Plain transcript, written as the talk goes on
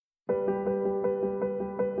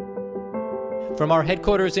From our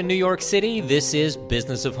headquarters in New York City, this is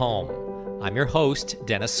Business of Home. I'm your host,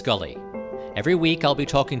 Dennis Scully. Every week, I'll be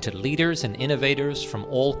talking to leaders and innovators from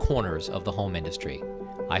all corners of the home industry.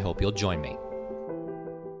 I hope you'll join me.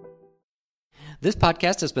 This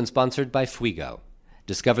podcast has been sponsored by Fuego.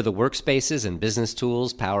 Discover the workspaces and business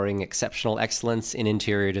tools powering exceptional excellence in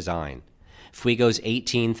interior design. Fuego's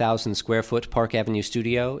 18,000 square foot Park Avenue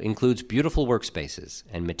studio includes beautiful workspaces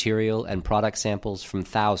and material and product samples from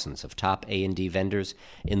thousands of top A&D vendors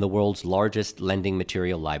in the world's largest lending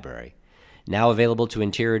material library. Now available to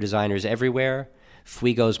interior designers everywhere,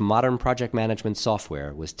 Fuego's modern project management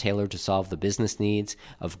software was tailored to solve the business needs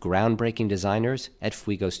of groundbreaking designers at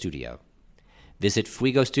Fuego Studio. Visit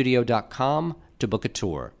fuegostudio.com to book a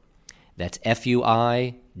tour. That's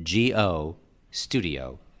Fuigo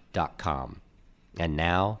studio.com. And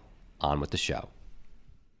now, on with the show.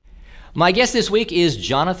 My guest this week is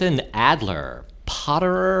Jonathan Adler,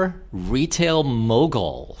 potterer, retail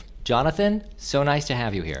mogul. Jonathan, so nice to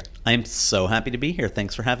have you here. I'm so happy to be here.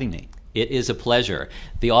 Thanks for having me. It is a pleasure.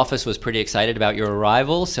 The office was pretty excited about your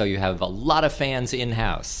arrival, so you have a lot of fans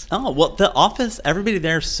in-house. Oh, well, the office, everybody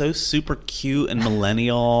there is so super cute and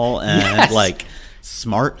millennial and like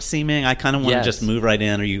smart seeming. I kind of want to just move right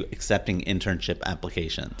in. Are you accepting internship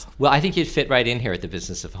applications? Well, I think you'd fit right in here at the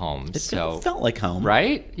Business of Home. It felt like home.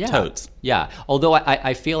 Right? Yeah. Totes. Yeah. Although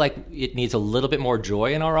I feel like it needs a little bit more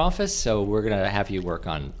joy in our office, so we're going to have you work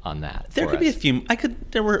on that. There could be a few.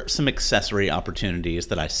 There were some accessory opportunities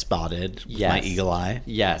that I spotted with my eagle eye.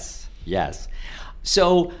 Yes.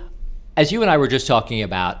 So, as you and I were just talking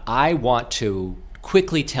about, I want to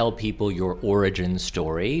quickly tell people your origin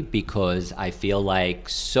story because I feel like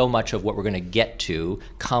so much of what we're going to get to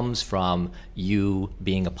comes from you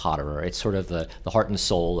being a potterer. It's sort of the heart and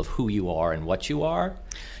soul of who you are and what you are.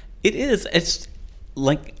 It is. It's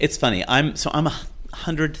funny. I'm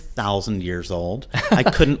 100,000 years old. I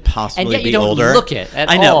couldn't possibly and yet you be don't older. Look it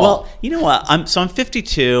at I know. all. Well, you know what? I'm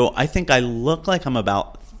 52. I think I look like I'm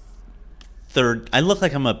about I look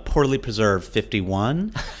like I'm a poorly preserved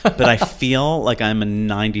 51, but I feel like I'm a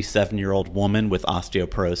 97-year-old woman with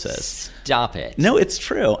osteoporosis. Stop it. No, it's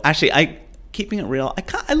true. Actually, keeping it real,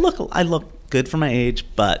 I look good for my age,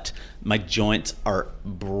 but my joints are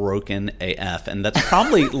broken AF, and that's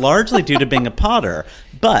probably largely due to being a potter.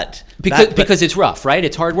 But because it's rough, right?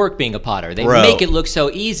 It's hard work being a potter. They make it look so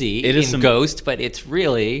easy in Ghost, but it's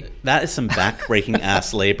really... That is some back-breaking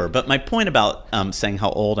ass labor. But my point about saying how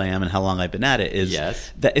old I am and how long I've been at it is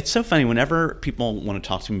that it's so funny. Whenever people want to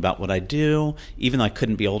talk to me about what I do, even though I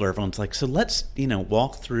couldn't be older, everyone's like, so let's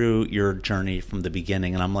walk through your journey from the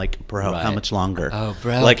beginning. And I'm like, bro, how much longer? Oh,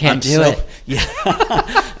 bro, like, can't do it. Yeah.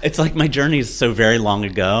 It's like my journey is so very long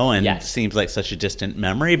ago and seems like such a distant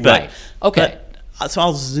memory. But, okay. So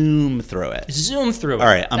I'll zoom through it. All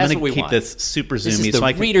right, I'm going to keep this super zoomy. This is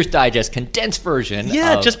the Reader's Digest condensed version.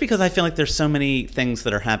 Yeah, just because I feel like there's so many things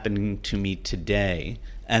that are happening to me today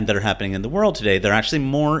and that are happening in the world today. They're actually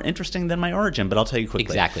more interesting than my origin, but I'll tell you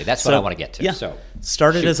quickly. Exactly. That's what I want to get to. Yeah.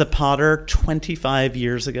 Started as a potter 25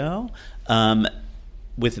 years ago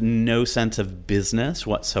with no sense of business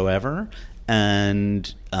whatsoever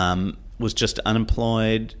and was just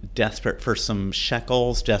unemployed, desperate for some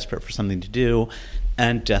shekels, desperate for something to do,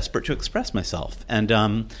 and desperate to express myself.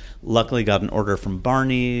 And luckily got an order from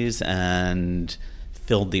Barney's and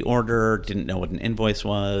filled the order, didn't know what an invoice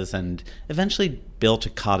was, and eventually built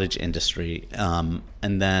a cottage industry. And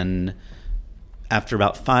then after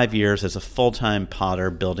about 5 years as a full-time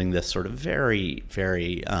potter, building this sort of very,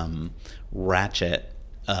 very ratchet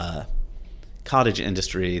cottage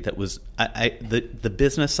industry that was the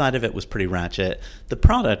business side of it was pretty ratchet. The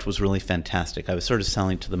product was really fantastic. I was sort of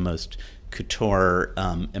selling to the most couture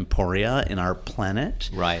emporia in our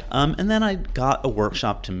planet. Right. And then I got a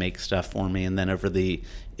workshop to make stuff for me. And then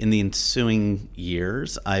in the ensuing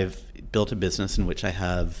years, I've built a business in which I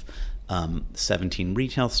have 17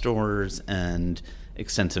 retail stores and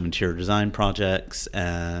extensive interior design projects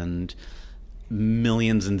and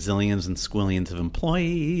millions and zillions and squillions of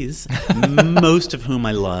employees, most of whom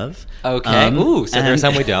I love. Okay. So there's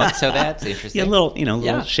some we don't. So that's interesting. Yeah, a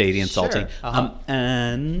little shady and salty. Sure.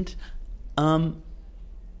 And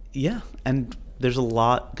there's a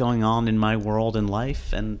lot going on in my world and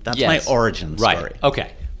life, and that's my origin story. Right.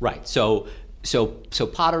 Okay. Right. So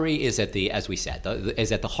pottery is at the, as we said,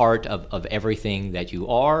 is at the heart of everything that you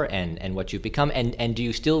are and what you've become. And do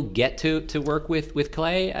you still get to work with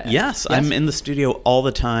clay? Yes, I'm in the studio all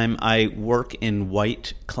the time. I work in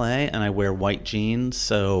white clay and I wear white jeans.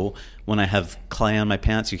 So when I have clay on my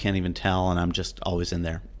pants, you can't even tell, and I'm just always in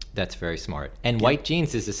there. That's very smart. And white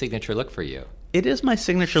jeans is a signature look for you. It is my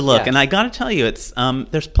signature look, Yes. and I got to tell you, it's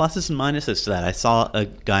there's pluses and minuses to that. I saw a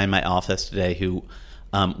guy in my office today who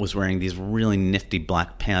was wearing these really nifty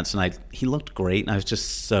black pants, and he looked great, and I was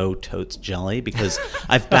just so totes jelly because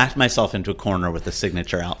I've backed myself into a corner with the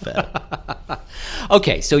signature outfit.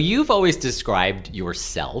 Okay, so you've always described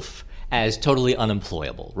yourself as totally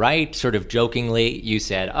unemployable, right? Sort of jokingly, you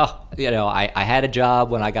said, I had a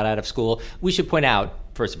job when I got out of school. We should point out,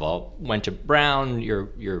 first of all, went to Brown,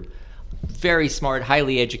 you're very smart,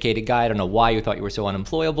 highly educated guy. I don't know why you thought you were so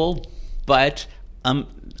unemployable, but...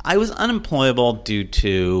 I was unemployable due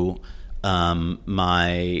to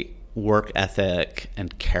my work ethic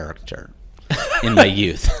and character in my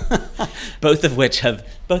youth, both of which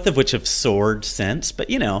have soared since.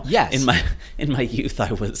 But yes. in my youth, I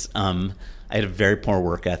had a very poor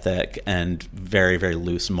work ethic and very, very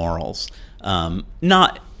loose morals.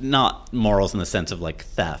 Not morals in the sense of like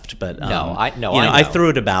theft, but I know. I threw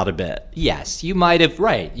it about a bit. Yes, you might have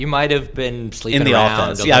been sleeping in the around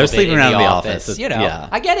office. Yeah, I was sleeping around in the office. Yeah.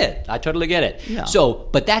 I get it. I totally get it. Yeah. So,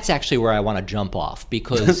 but that's actually where I want to jump off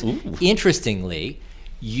because, interestingly,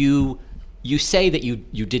 you say that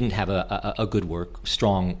you didn't have a good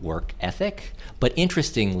strong work ethic, but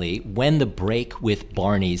interestingly, when the break with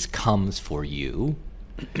Barney's comes for you,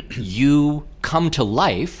 you come to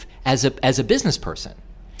life as a business person.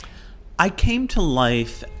 I came to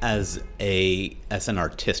life as an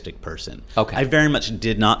artistic person. Okay. I very much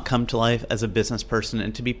did not come to life as a business person,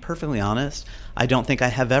 and to be perfectly honest, I don't think I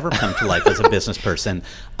have ever come to life as a business person.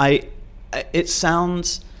 It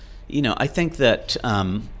sounds, I think that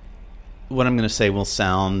what I'm going to say will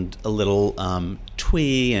sound a little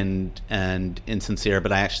twee and insincere,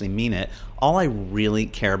 but I actually mean it. All I really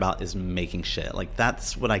care about is making shit. Like,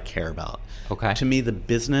 that's what I care about. Okay. To me, the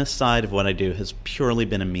business side of what I do has purely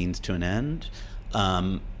been a means to an end.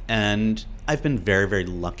 And I've been very, very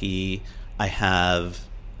lucky. I've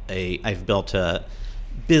built a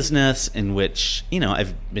business in which,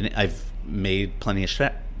 I've made plenty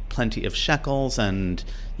of shekels, and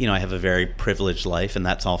I have a very privileged life, and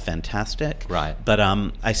that's all fantastic. Right. But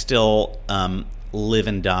I still live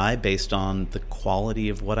and die based on the quality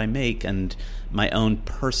of what I make and my own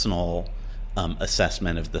personal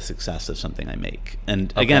assessment of the success of something I make.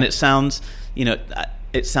 And again, it sounds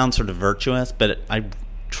sort of virtuous, but I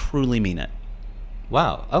truly mean it.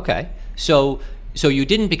 Wow. Okay. So you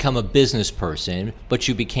didn't become a business person, but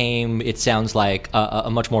you became, it sounds like, a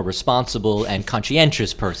much more responsible and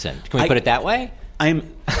conscientious person. Can we put it that way?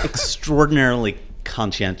 I'm extraordinarily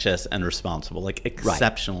conscientious and responsible, like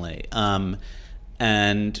exceptionally. Right.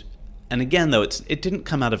 And again, though, it didn't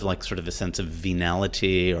come out of like sort of a sense of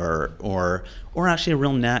venality or actually a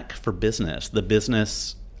real knack for business. The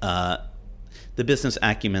business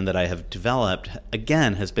acumen that I have developed,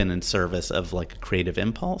 again, has been in service of like a creative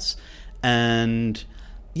impulse. And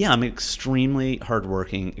yeah, I'm extremely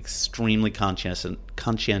hardworking, extremely conscientious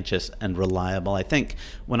and reliable. I think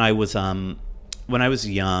when I was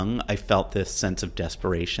young, I felt this sense of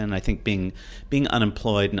desperation. I think being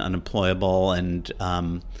unemployed and unemployable and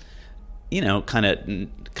kind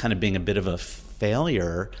of being a bit of a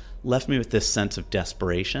failure left me with this sense of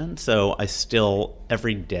desperation. So I still,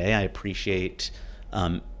 every day, I appreciate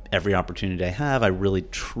every opportunity I have. I really,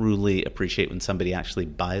 truly appreciate when somebody actually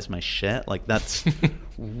buys my shit. Like, that's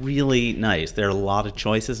really nice. There are a lot of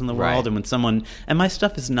choices in the world, and when someone, and my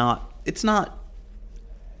stuff is not, it's not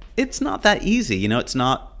that easy. It's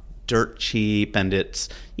not dirt cheap, and it's,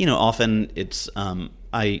 often it's,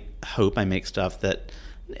 I hope I make stuff that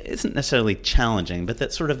isn't necessarily challenging, but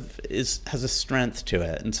that sort of has a strength to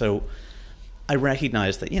it. And so I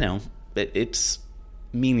recognize that, it's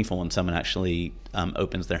meaningful when someone actually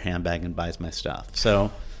opens their handbag and buys my stuff.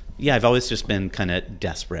 So yeah, I've always just been kind of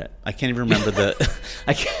desperate. I can't even remember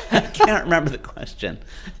I can't remember the question.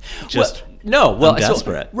 I'm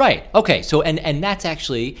desperate. Right. Okay. So and that's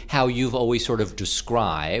actually how you've always sort of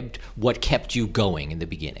described what kept you going in the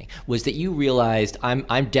beginning, was that you realized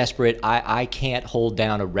I'm desperate. I can't hold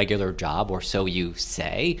down a regular job, or so you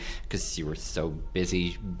say, because you were so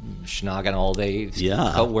busy schnogging all the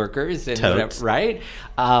co-workers and whatever, right?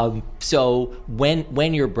 So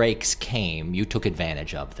when your breaks came, you took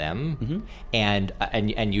advantage of them,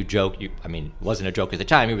 and you joke. It wasn't a joke at the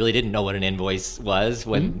time. You really didn't know what an invoice was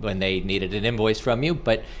when they needed an invoice from you,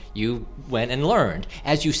 but you went and learned,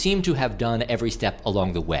 as you seem to have done every step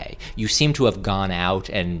along the way. You seem to have gone out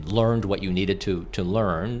and learned what you needed to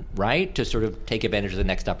learn, right? To sort of take advantage of the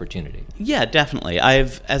next opportunity. Yeah, definitely.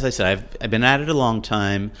 I've been at it a long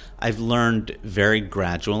time. I've learned very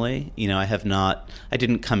gradually. I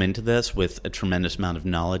didn't come into this with a tremendous amount of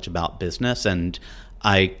knowledge about business, and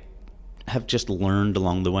I have just learned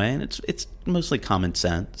along the way, and it's mostly common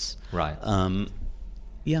sense. Right.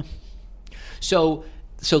 Yeah. So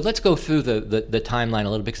let's go through the timeline a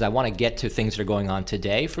little bit, because I want to get to things that are going on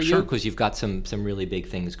today for you, because you've got some really big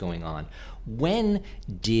things going on. When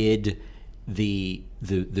did the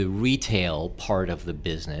retail part of the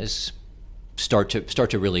business start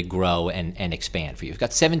to really grow and expand for you? You've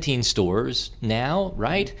got 17 stores now,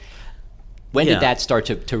 right? When did that start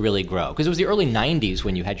to really grow? Because it was the early 90s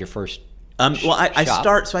when you had your first well, I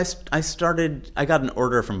shop. started. I got an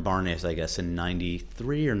order from Barney's, I guess, in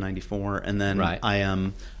 '93 or '94, and then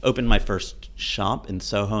I opened my first shop in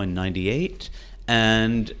Soho in '98,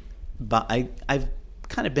 but I've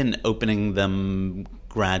kind of been opening them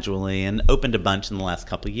gradually, and opened a bunch in the last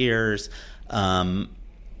couple of years.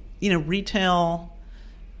 Retail,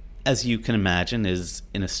 as you can imagine, is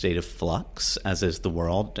in a state of flux, as is the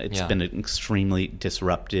world. It's been an extremely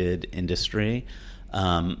disrupted industry.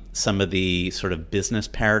 Some of the sort of business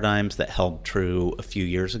paradigms that held true a few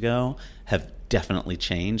years ago have definitely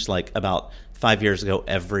changed. Like about 5 years ago,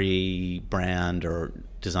 every brand or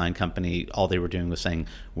design company, all they were doing was saying,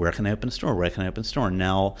 where can I open a store? Where can I open a store? And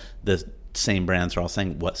now the same brands are all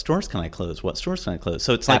saying, what stores can I close? What stores can I close?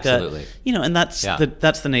 So it's like and that's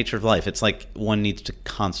the nature of life. It's like one needs to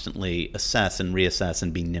constantly assess and reassess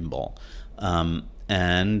and be nimble.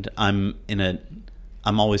 And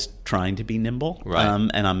I'm always trying to be nimble, right.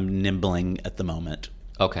 And I'm nimbling at the moment.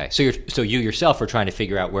 Okay, so you yourself are trying to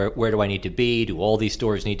figure out where do I need to be? Do all these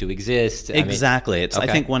stores need to exist? Exactly. I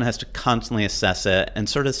think one has to constantly assess it and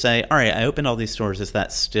sort of say, all right, I opened all these stores. Is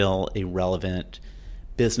that still a relevant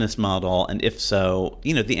business model? And if so,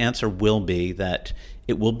 the answer will be that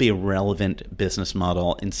it will be a relevant business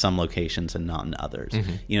model in some locations and not in others.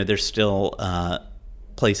 Mm-hmm. There's still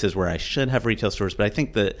places where I should have retail stores, but I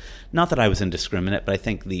think that, not that I was indiscriminate, but I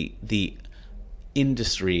think the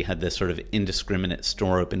industry had this sort of indiscriminate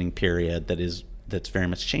store opening period that's very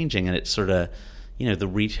much changing, and it's sort of, the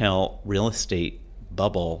retail real estate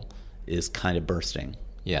bubble is kind of bursting.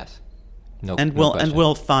 Yes. And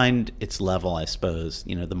we'll find its level, I suppose.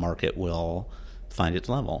 The market will find its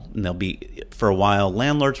level, and there'll be, for a while,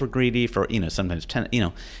 landlords were greedy for, sometimes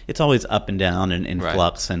it's always up and down and in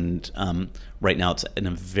flux, and right now it's in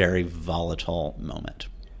a very volatile moment.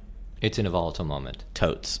 It's in a volatile moment.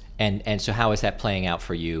 Totes. And so how is that playing out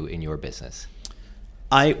for you in your business?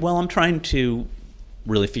 I'm trying to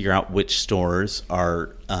really figure out which stores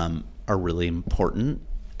are really important,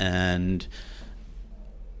 and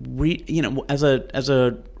as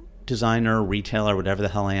a designer, retailer, whatever the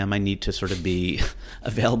hell I am, I need to sort of be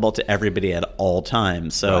available to everybody at all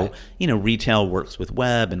times. So, retail works with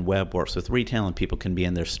web, and web works with retail, and people can be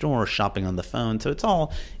in their store shopping on the phone. So it's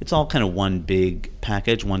all kind of one big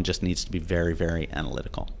package. One just needs to be very, very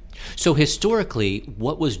analytical. So historically,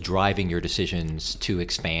 what was driving your decisions to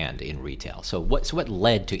expand in retail? So what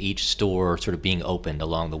led to each store sort of being opened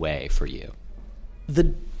along the way for you? The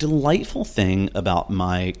delightful thing about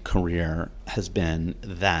my career has been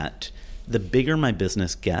that the bigger my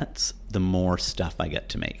business gets, the more stuff I get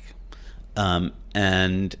to make.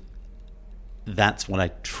 And that's what I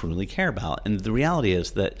truly care about. And the reality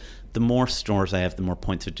is that the more stores I have, the more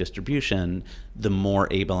points of distribution, the more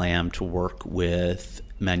able I am to work with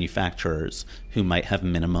manufacturers who might have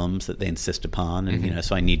minimums that they insist upon. And,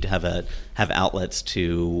 so I need to have outlets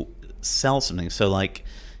to sell something. So like,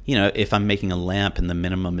 if I'm making a lamp and the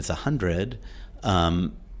minimum is 100,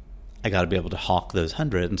 I got to be able to hawk those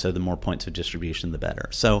 100, and so the more points of distribution, the better.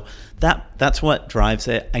 So that's what drives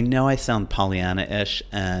it. I know I sound Pollyanna-ish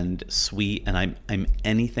and sweet, and I'm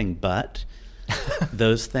anything but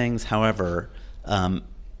those things. However,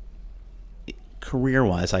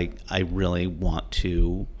 career-wise, I really want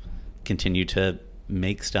to continue to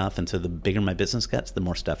make stuff, and so the bigger my business gets, the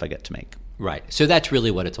more stuff I get to make. Right. So that's really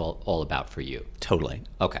what it's all about for you. Totally.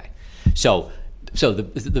 Okay. So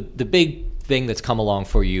the big thing that's come along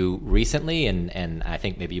for you recently, and I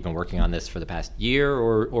think maybe you've been working on this for the past year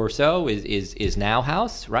or so, is Now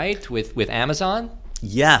House, right? With Amazon?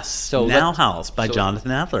 Yes. So Now House by Jonathan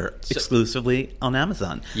Adler, exclusively on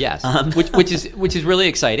Amazon. Yes. which is really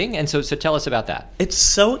exciting. And so tell us about that. It's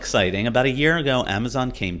so exciting. About a year ago, Amazon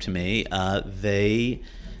came to me. They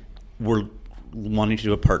were wanting to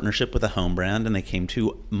do a partnership with a home brand, and they came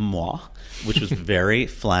to moi, which was very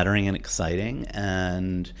flattering and exciting.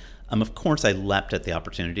 And of course, I leapt at the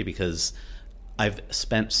opportunity because I've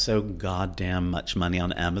spent so goddamn much money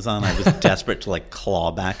on Amazon. I was desperate to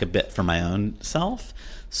claw back a bit for my own self.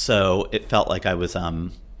 So it felt like I was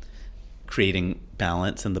creating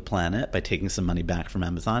balance in the planet by taking some money back from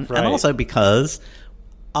Amazon. Right. And also because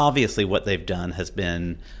obviously what they've done has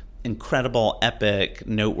been incredible, epic,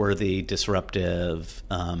 noteworthy, disruptive,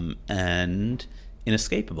 and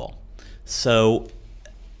inescapable. So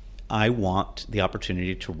I want the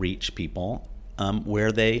opportunity to reach people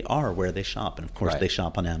where they are, where they shop. And of course, they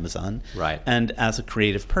shop on Amazon. Right. And as a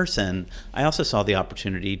creative person, I also saw the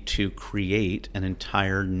opportunity to create an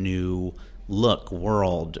entire new look,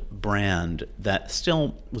 world, brand that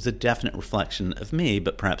still was a definite reflection of me,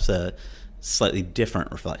 but perhaps a slightly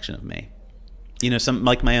different reflection of me. You know, some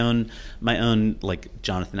like my own like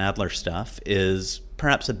Jonathan Adler stuff is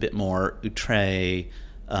perhaps a bit more outre,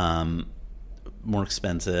 more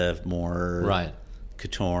expensive, more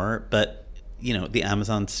couture, but you know, the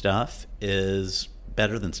Amazon stuff is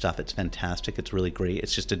better than stuff. It's fantastic. It's really great.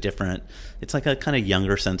 It's just it's like a kind of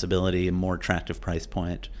younger sensibility, a more attractive price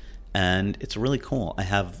point. And it's really cool. I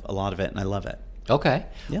have a lot of it and I love it. Okay.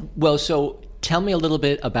 Yeah. Well, so tell me a little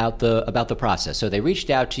bit about the process. So they reached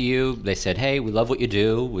out to you. They said, hey, we love what you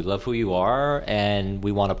do. We love who you are. And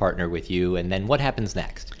we want to partner with you. And then what happens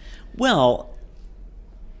next? Well,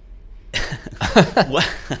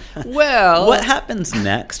 well, what happens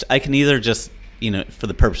next? I can either just, you know, for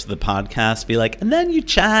the purpose of the podcast, be like, and then you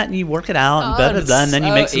chat and you work it out and blah, blah, blah, and then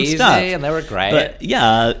you make some easy, stuff. And they were great. But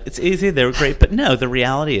yeah, it's easy. They were great. But no, the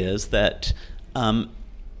reality is that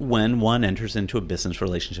when one enters into a business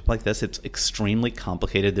relationship like this, it's extremely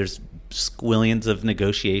complicated. There's squillions of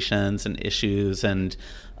negotiations and issues and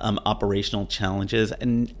operational challenges,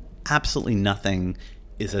 and absolutely nothing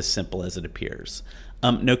is as simple as it appears.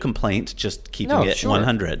 No complaints, just keeping it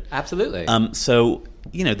 100. Absolutely. So,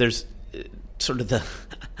 you know, there's sort of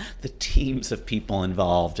the teams of people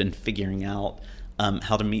involved in figuring out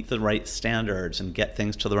how to meet the right standards and get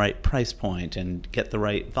things to the right price point and get the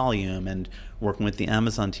right volume, and working with the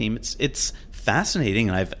Amazon team. It's fascinating,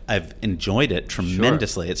 and I've enjoyed it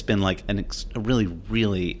tremendously. Sure. It's been like a really,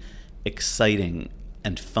 really exciting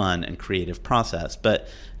and fun and creative process. But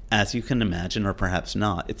as you can imagine, or perhaps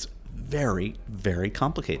not, it's very, very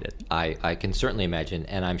complicated. I can certainly imagine,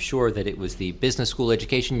 and I'm sure that it was the business school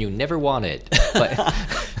education you never wanted. But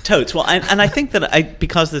totes. Well, and I think that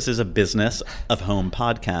because this is a business of home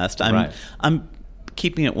podcast, I'm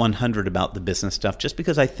keeping it 100 about the business stuff, just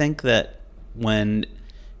because I think that when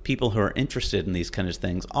people who are interested in these kind of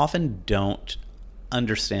things often don't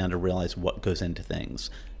understand or realize what goes into things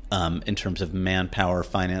in terms of manpower,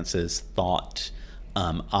 finances, thought,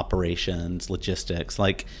 operations, logistics,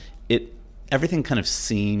 like everything kind of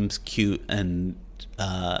seems cute and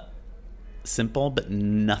simple, but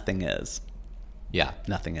nothing is. Yeah.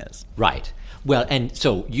 Nothing is. Right. Well, and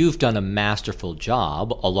so you've done a masterful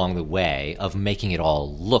job along the way of making it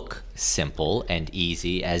all look simple and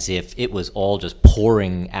easy, as if it was all just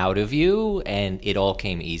pouring out of you and it all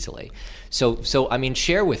came easily. So I mean,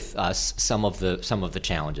 share with us some of the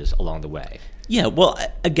challenges along the way. Yeah, well,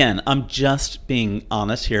 again, I'm just being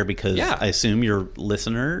honest here because I assume your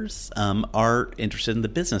listeners are interested in the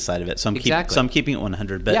business side of it. So I'm keeping it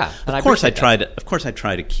 100. But of course I try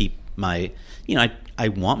to keep my, you know, I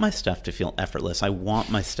want my stuff to feel effortless. I want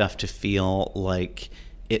my stuff to feel like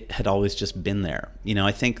it had always just been there. You know,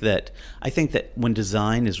 I think that when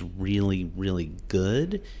design is really, really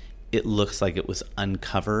good, it looks like it was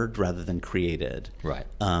uncovered rather than created. Right.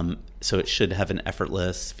 So it should have an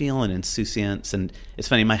effortless feel and insouciance. And it's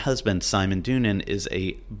funny, my husband, Simon Doonan, is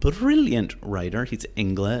a brilliant writer. He's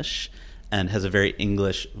English and has a very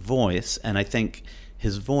English voice. And I think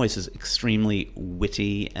his voice is extremely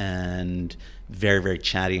witty and very, very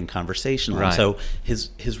chatty and conversational. Right. And so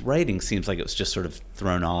his writing seems like it was just sort of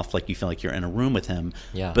thrown off, like you feel like you're in a room with him.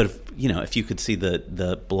 Yeah. But if you could see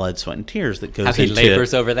the blood, sweat, and tears that goes into... How he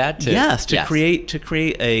labors over that too. Yes, to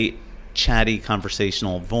create a chatty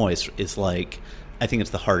conversational voice is like, I think it's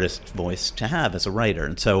the hardest voice to have as a writer.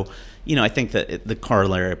 And so, you know, I think that the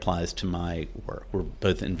corollary applies to my work. We're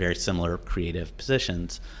both in very similar creative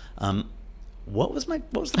positions. What was the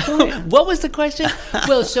point? What was the question?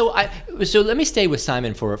 Well, so let me stay with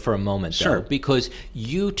Simon for a moment, though, sure, because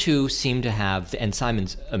you two seem to have, and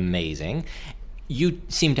Simon's amazing. You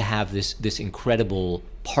seem to have this incredible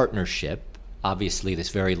partnership. Obviously, this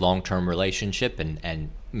very long-term relationship, and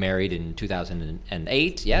married in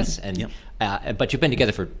 2008. Yes, and yep. But you've been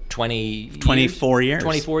together for 24 years.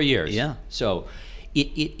 24 years. Yeah. So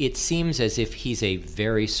it seems as if he's a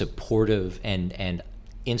very supportive and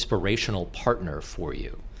inspirational partner for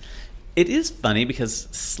you. It is funny because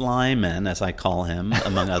Slyman, as I call him,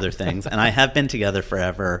 among other things, and I have been together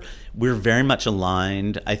forever, we're very much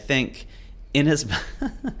aligned. I think in as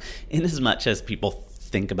much as people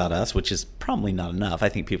think about us, which is probably not enough. I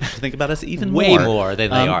think people should think about us even Way more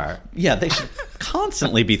than they are. Yeah, they should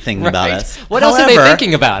constantly be thinking Right? about us. What else are they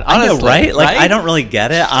thinking about? Honestly, I know, right? Like, right? I don't really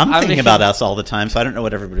get it. I'm thinking mean- about us all the time, so I don't know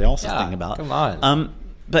what everybody else is Yeah, thinking about. come on.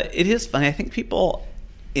 But it is funny. I think people,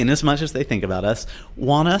 in as much as they think about us,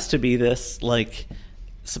 want us to be this, like,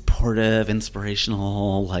 supportive,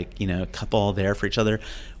 inspirational, like, you know, couple there for each other.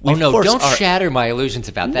 We, Oh no! of course, Don't are- shatter my illusions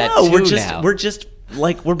about that. No, too now.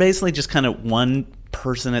 we're basically just kind of one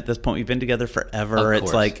person at this point. We've been together forever. Of It's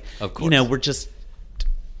course, like, of course. you know, we're just,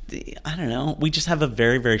 I don't know. We just have a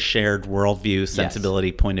very, very shared worldview,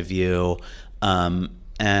 sensibility, point of view.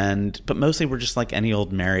 But mostly we're just like any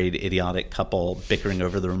old married idiotic couple bickering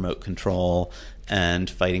over the remote control and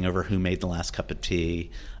fighting over who made the last cup of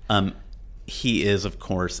tea. He is, of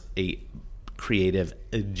course, a creative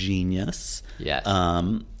genius. Yes.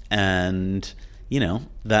 And, you know,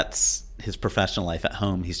 that's his professional life. At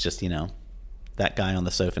home, he's just, you know, that guy on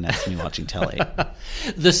the sofa next to me watching telly.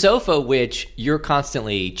 The sofa, which you're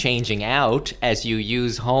constantly changing out as you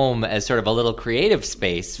use home as sort of a little creative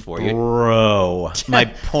space for you. Bro, my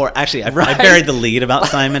poor. Actually, I Right? buried the lead about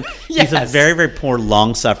Simon. He's a Yes. very, very poor,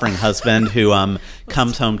 long-suffering husband who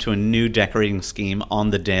comes home to a new decorating scheme on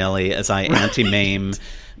the daily as I anti-mame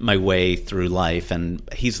my way through life, and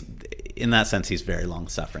he's, in that sense, he's very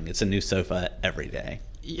long-suffering. It's a new sofa every day.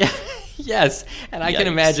 Yeah, yes, and I can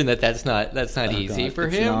Yikes. imagine that's not easy God, for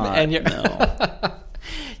it's him. not, And you're no.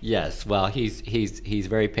 Yes, well, he's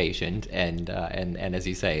very patient and as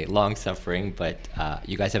you say, long suffering. But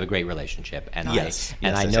you guys have a great relationship, and Yes. I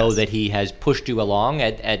Yes, know yes. that he has pushed you along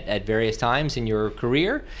at various times in your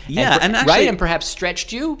career. Yeah, and actually- right, and perhaps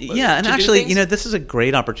stretched you. Yeah, and to do actually, things? you know, this is a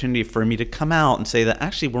great opportunity for me to come out and say that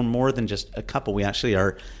actually we're more than just a couple. We actually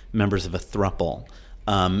are members of a throuple.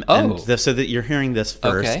 So that you're hearing this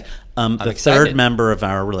first. Okay. The excited. third member of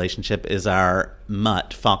our relationship is our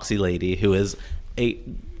mutt, Foxy Lady, who is a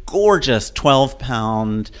gorgeous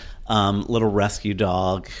 12-pound little rescue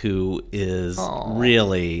dog who is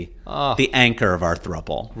really the anchor of our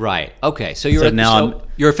throuple. Right. Okay. So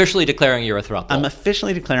you're officially declaring you're a throuple. I'm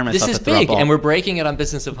officially declaring This myself is a big, throuple. and we're breaking it on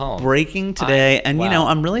Business of Home. Breaking today, and you know, wow.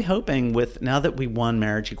 I'm really hoping with now that we won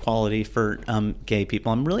marriage equality for gay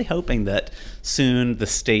people, I'm really hoping that soon the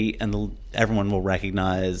state and everyone will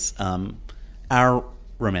recognize our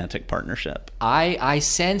romantic partnership. I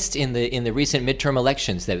sensed in the recent midterm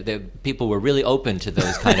elections that people were really open to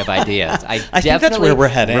those kind of ideas. I think that's where we're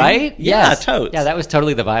heading. Right? Yeah, Yes. totes. Yeah, that was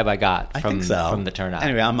totally the vibe I got I from think so. from the turnout.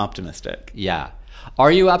 Anyway, I'm optimistic. Yeah.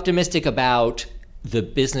 Are you optimistic about the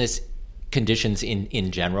business conditions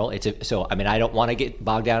in general? So I mean, I don't want to get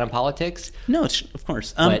bogged down in politics. No, of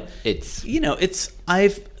course. But it's you know,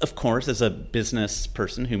 I've of course as a business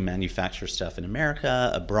person who manufactures stuff in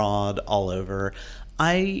America, abroad, all over.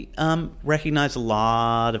 I recognize a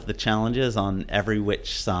lot of the challenges on every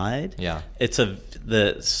which side. Yeah. It's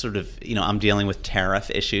the sort of, you know, I'm dealing with tariff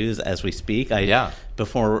issues as we speak.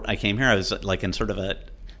 Before I came here, I was like in sort of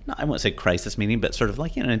I won't say crisis meeting, but sort of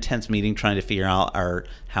like, you know, an intense meeting trying to figure out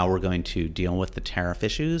how we're going to deal with the tariff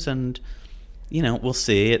issues. And, you know, we'll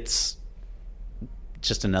see. It's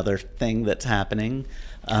just another thing that's happening.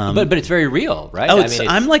 but it's very real, right?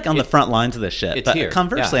 I'm like on the front lines of this shit. It's But here,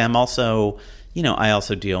 conversely, yeah. I'm also, you know, I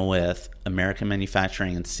also deal with American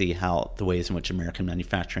manufacturing and see how the ways in which American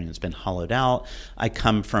manufacturing has been hollowed out. I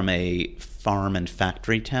come from a farm and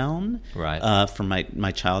factory town. Right. From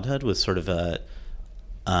my childhood was sort of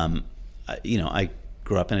you know, I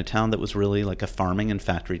grew up in a town that was really like a farming and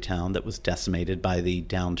factory town that was decimated by the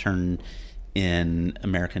downturn in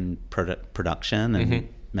American production and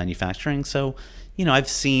manufacturing. So, you know, I've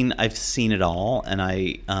seen it all, and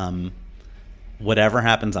I whatever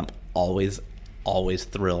happens, I'm always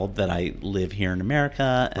thrilled that I live here in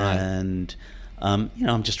America, Right. and you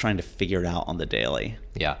know, I'm just trying to figure it out on the daily.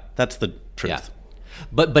 Yeah. That's the truth. Yeah.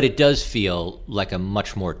 But it does feel like a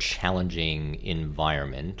much more challenging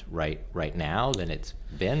environment right now than it's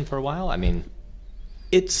been for a while. I mean,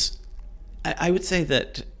 I would say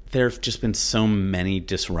that there have just been so many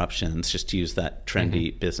disruptions, just to use that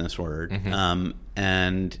trendy business word.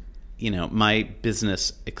 And, you know, my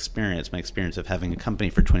business experience, my experience of having a company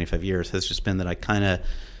for 25 years has just been that I kind of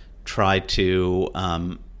try to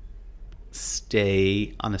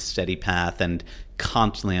stay on a steady path, and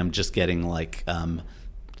constantly I'm just getting like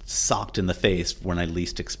socked in the face when I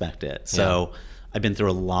least expect it. So I've been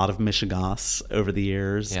through a lot of mishigas over the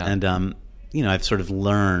years, and you know, I've sort of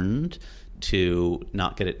learned to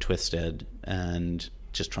not get it twisted and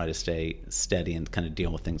just try to stay steady and kind of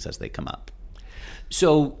deal with things as they come up.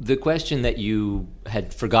 So the question that you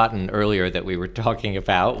had forgotten earlier that we were talking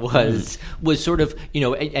about was sort of,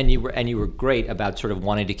 and you were great about sort of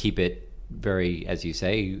wanting to keep it very, as you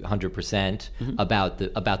say, 100% about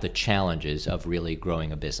the challenges of really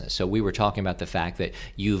growing a business. So we were talking about the fact that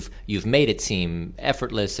you've made it seem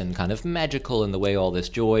effortless and kind of magical in the way all this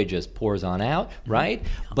joy just pours on out, right?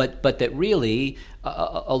 But that really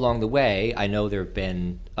along the way, I know there have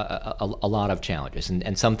been a lot of challenges,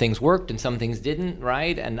 and some things worked and some things didn't,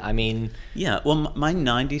 right? And I mean, yeah. Well, my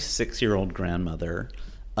 96-year-old grandmother,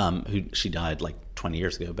 who she died like 20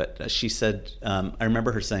 years ago, but she said, I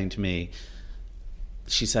remember her saying to me,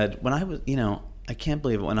 she said, when I was, I can't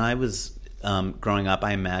believe it. When I was growing up,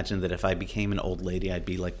 I imagined that if I became an old lady, I'd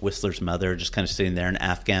be like Whistler's mother, just kind of sitting there, an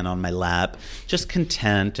Afghan on my lap, just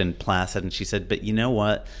content and placid. And she said, but you know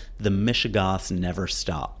what? The Mishigas never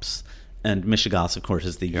stops. And Mishigas, of course,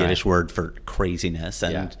 is the Yiddish word for craziness.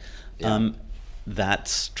 And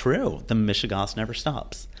that's true. The Mishigas never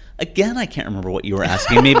stops. Again, I can't remember what you were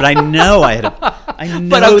asking me, but I know I know.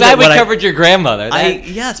 But I'm glad we covered your grandmother.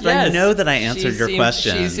 I know that I answered your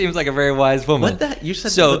question. She seems like a very wise woman. You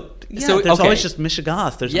said so. There's always just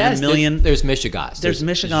Mishigas. There's a million. There's Mishigas. There's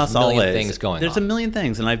Mishigas always. There's a million things going on. There's a million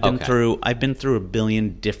things, and I've been through a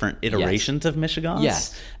billion different iterations of Mishigas.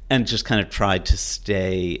 Yes. And just kind of tried to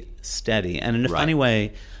stay steady. And in a funny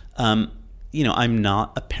way, I'm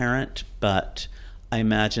not a parent, but I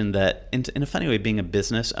imagine that in a funny way, being a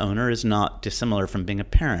business owner is not dissimilar from being a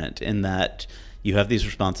parent, in that you have these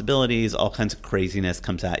responsibilities, all kinds of craziness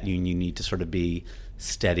comes at you, and you need to sort of be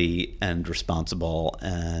steady and responsible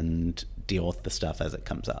and deal with the stuff as it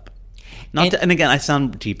comes up. And again, I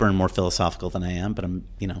sound deeper and more philosophical than I am, but I'm,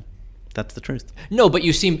 that's the truth. No, but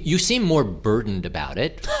you seem more burdened about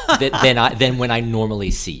it than when I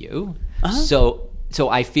normally see you. So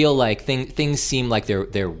I feel like things seem like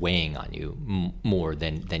they're weighing on you more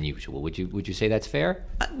than usual. Would you say that's fair?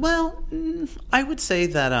 Well, I would say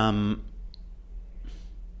that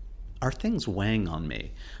are things weighing on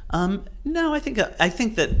me? No, I think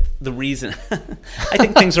that the reason I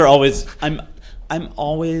think things are always I'm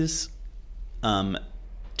always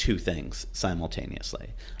two things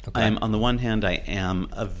simultaneously. Okay. On the one hand, I am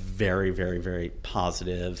a very, very, very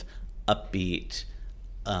positive, upbeat,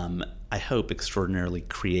 I hope extraordinarily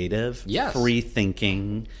creative,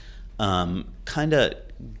 free-thinking, kind of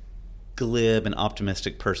glib and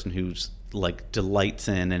optimistic person who's like delights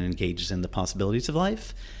in and engages in the possibilities of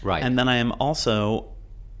life. Right. And then I am also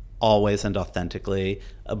always and authentically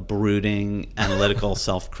a brooding, analytical,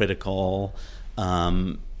 self-critical,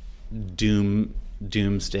 doomsday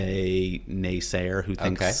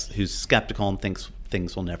naysayer who's skeptical and thinks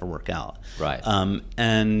things will never work out. Right.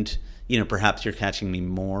 And perhaps you're catching me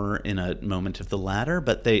more in a moment of the latter,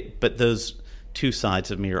 but those two sides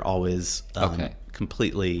of me are always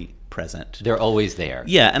completely present. They're always there.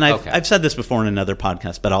 Yeah, and I've said this before in another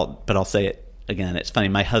podcast, but I'll say it again. It's funny.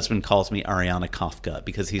 My husband calls me Ariana Kafka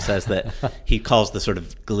because he says that he calls the sort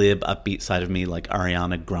of glib, upbeat side of me like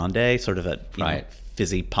Ariana Grande, sort of a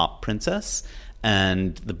fizzy pop princess.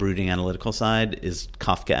 And the brooding analytical side is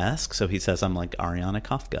Kafkaesque, so he says I'm like Ariana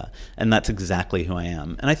Kafka, and that's exactly who I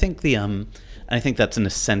am. And I think that's an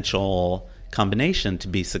essential combination to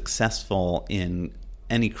be successful in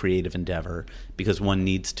any creative endeavor, because one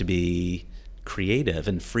needs to be creative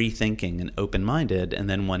and free thinking and open-minded, and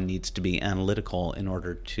then one needs to be analytical in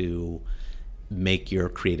order to make your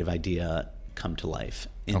creative idea come to life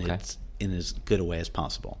in as good a way as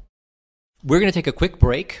possible. We're going to take a quick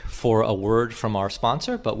break for a word from our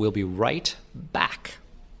sponsor, but we'll be right back.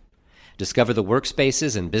 Discover the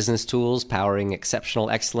workspaces and business tools powering exceptional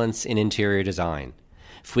excellence in interior design.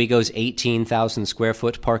 Fuego's 18,000 square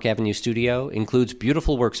foot Park Avenue studio includes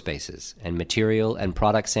beautiful workspaces and material and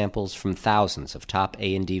product samples from thousands of top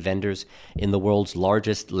A&D vendors in the world's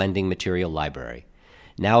largest lending material library.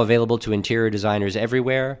 Now available to interior designers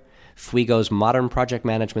everywhere, Fuego's modern project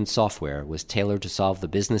management software was tailored to solve the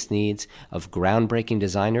business needs of groundbreaking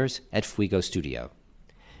designers at Fuego Studio.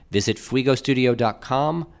 Visit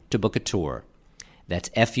fuegostudio.com to book a tour. That's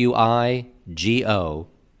FUIGO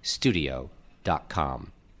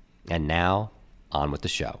studio.com. And now, on with the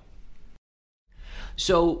show.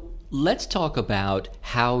 So let's talk about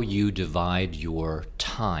how you divide your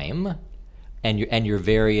time and your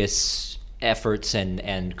various efforts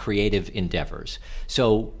and creative endeavors.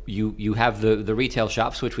 So you have the retail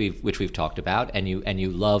shops which we've talked about, and you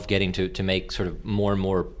love getting to make sort of more and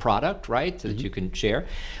more product, right, so that you can share.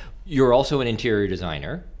 You're also an interior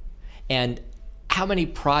designer, and how many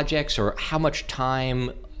projects or how much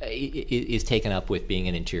time is taken up with being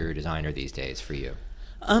an interior designer these days for you?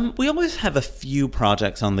 We always have a few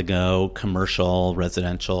projects on the go, commercial,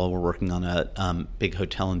 residential. We're working on a big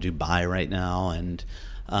hotel in Dubai right now, and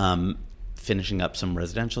finishing up some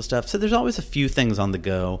residential stuff. So there's always a few things on the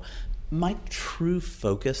go. My true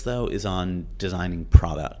focus, though, is on designing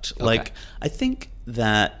product. Okay. Like, I think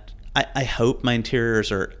that I hope my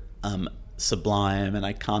interiors are sublime and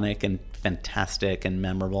iconic and fantastic and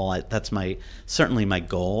memorable. That's certainly my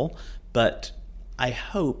goal. But I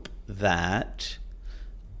hope that,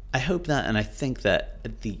 and I think that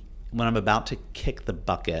when I'm about to kick the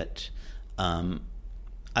bucket,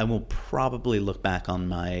 I will probably look back on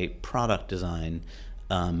my product design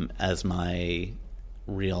as my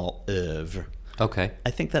real oeuvre. Okay.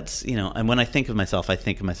 I think that's, and when I think of myself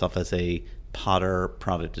as a potter,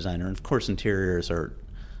 product designer. And of course, interiors are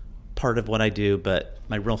part of what I do, but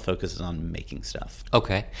my real focus is on making stuff.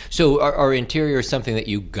 Okay. So are interiors something that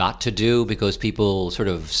you got to do because people sort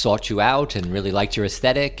of sought you out and really liked your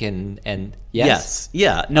aesthetic and yes?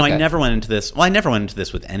 Yeah. No, Okay. I never went into this. Well, I never went into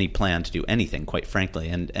this with any plan to do anything, quite frankly.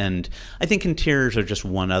 And I think interiors are just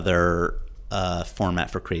one other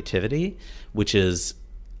format for creativity, which is,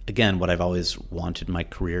 again, what I've always wanted my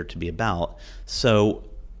career to be about. So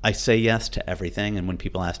I say yes to everything, and when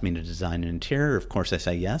people ask me to design an interior, of course I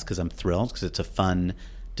say yes because I'm thrilled because it's a fun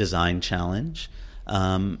design challenge.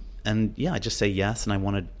 And yeah, I just say yes, and I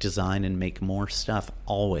want to design and make more stuff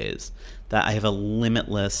always. That I have a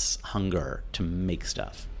limitless hunger to make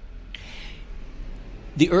stuff.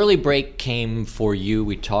 The early break came for you.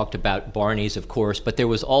 We talked about Barney's, of course, but there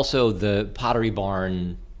was also the Pottery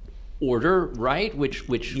Barn order, right?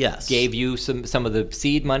 Which Yes. gave you some of the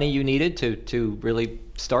seed money you needed to really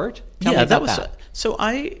start? Tell me Yeah, about that was so.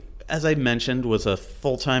 As I mentioned, was a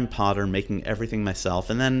full-time potter making everything myself,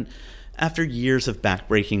 and then after years of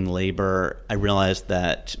backbreaking labor, I realized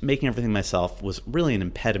that making everything myself was really an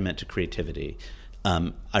impediment to creativity.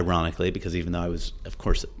 Ironically, because even though I was, of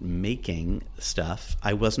course, making stuff,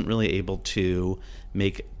 I wasn't really able to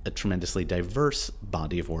make a tremendously diverse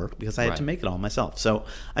body of work because I had to Right. make it all myself. So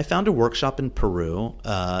I found a workshop in Peru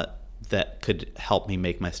that could help me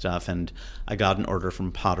make my stuff, and I got an order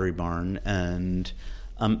from Pottery Barn, and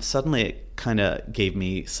suddenly it kind of gave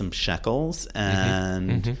me some shekels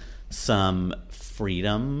and some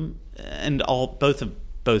freedom, and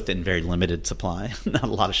both in very limited supply. Not a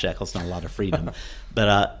lot of shekels, not a lot of freedom,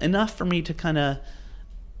 but enough for me to kind of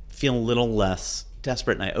feel a little less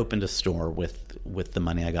desperate. And I opened a store with the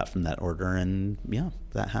money I got from that order, and yeah,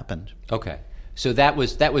 that happened. Okay. So that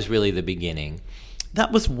was really the beginning.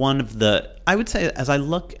 That was one of the, I would say, as I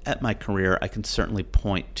look at my career, I can certainly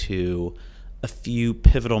point to a few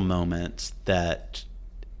pivotal moments that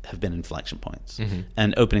have been inflection points.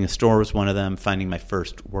 And opening a store was one of them. Finding my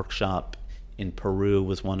first workshop in Peru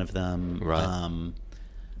was one of them. Right.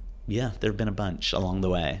 Yeah, there have been a bunch along the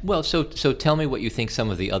way. Well, so tell me what you think some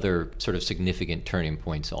of the other sort of significant turning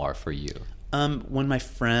points are for you. When my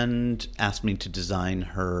friend asked me to design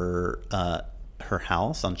her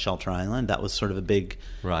house on Shelter Island, that was sort of a big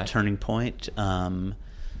Right. turning point.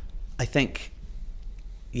 I think,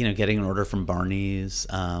 getting an order from Barney's.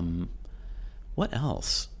 What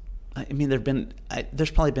else? I mean,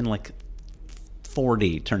 there's probably been like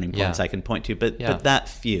 40 turning points Yeah. I can point to, but that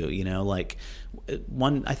few, like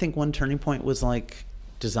I think one turning point was like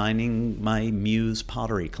designing my Muse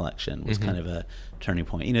pottery collection was kind of a turning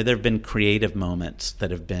point. There have been creative moments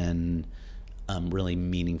that have been really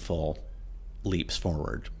meaningful leaps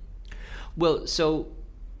forward. Well, so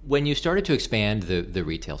when you started to expand the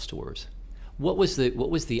retail stores, what was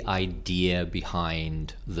the idea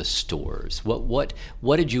behind the stores? What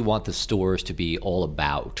did you want the stores to be all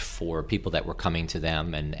about for people that were coming to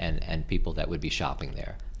them and people that would be shopping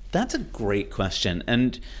there? That's a great question.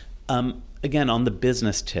 And again, on the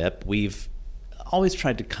business tip, we've always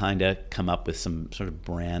tried to kind of come up with some sort of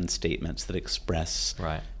brand statements that express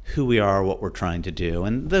Right. who we are, what we're trying to do.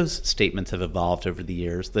 And those statements have evolved over the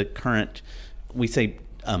years. The current, we say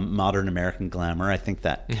modern American glamour. I think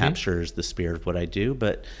that captures the spirit of what I do.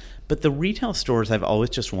 But the retail stores, I've always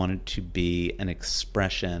just wanted to be an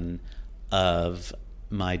expression of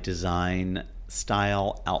my design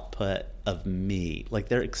style output of me. Like,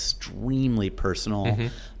 they're extremely personal.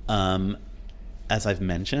 As I've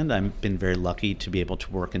mentioned, I've been very lucky to be able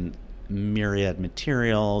to work in myriad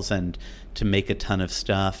materials and to make a ton of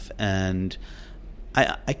stuff. And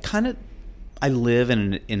I live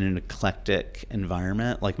in an eclectic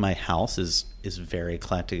environment. Like, my house is very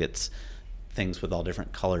eclectic. It's things with all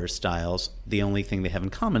different colors, styles. The only thing they have in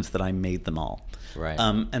common is that I made them all. Right.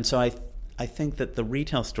 And so I think that the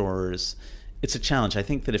retail stores, it's a challenge. I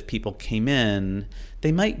think that if people came in,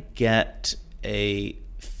 they might get a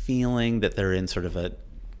feeling that they're in sort of a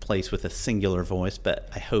place with a singular voice, but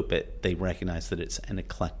I hope they recognize that it's an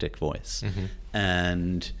eclectic voice.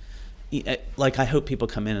 And like, I hope people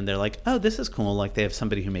come in and they're like, oh, this is cool. Like, they have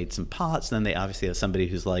somebody who made some pots, and then they obviously have somebody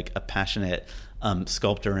who's like a passionate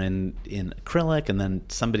sculptor in acrylic, and then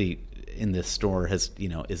somebody in this store is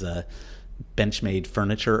a Benchmade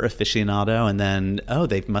furniture aficionado, and then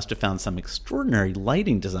they must have found some extraordinary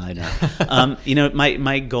lighting designer.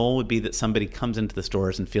 My goal would be that somebody comes into the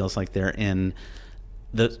stores and feels like they're in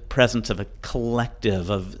the presence of a collective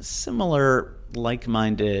of similar,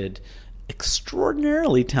 like-minded,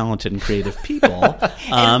 extraordinarily talented and creative people.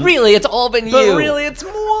 And really, it's all been you. But really, it's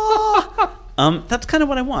moi. That's kind of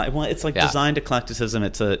what I want. It's like designed eclecticism.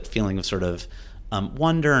 It's a feeling of sort of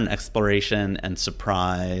wonder and exploration and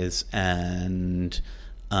surprise and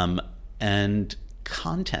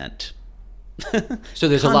content. So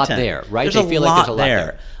there's a lot there, right? There's a lot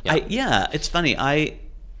there. Yeah. It's funny.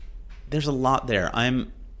 There's a lot there.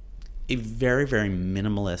 I'm a very, very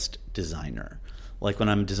minimalist designer. Like, when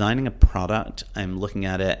I'm designing a product, I'm looking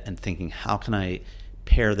at it and thinking, how can I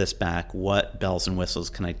pare this back? What bells and whistles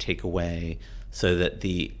can I take away so that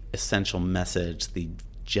the essential message, the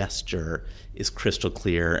gesture, is crystal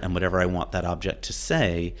clear, and whatever I want that object to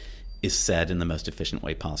say is said in the most efficient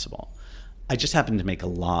way possible. I just happen to make a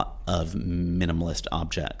lot of minimalist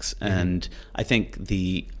objects, and I think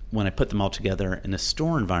when I put them all together in a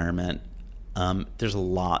store environment, there's a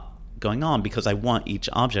lot going on because I want each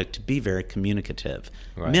object to be very communicative,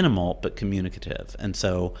 minimal but communicative. And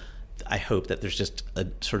so I hope that there's just a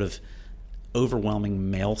sort of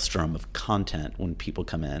overwhelming maelstrom of content when people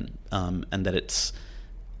come in, and that it's,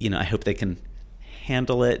 I hope they can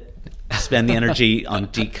handle it, spend the energy on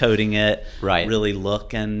decoding it, really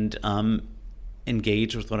look and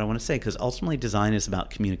engage with what I want to say, because ultimately design is about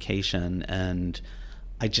communication, and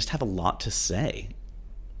I just have a lot to say.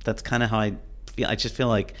 That's kind of how I feel. I just feel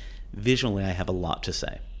like visually I have a lot to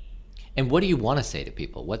say. And what do you want to say to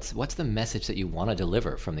people? What's the message that you want to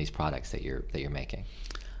deliver from these products that you're making?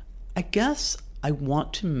 I guess I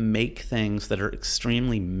want to make things that are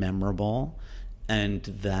extremely memorable and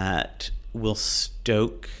that will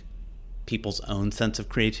stoke people's own sense of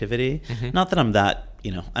creativity. Not that I'm that,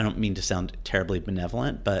 I don't mean to sound terribly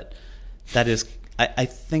benevolent, but that is, I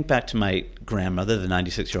think back to my grandmother, the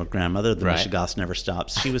 96-year-old grandmother, the Misha Goss Never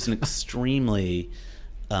Stops. She was an extremely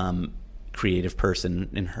creative person,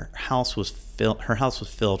 and her house was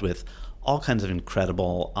filled with all kinds of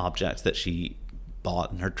incredible objects that she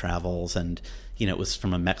bought in her travels, and it was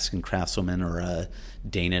from a Mexican craftswoman or a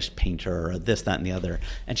Danish painter or this, that, and the other.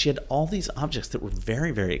 And she had all these objects that were very,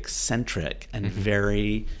 very eccentric and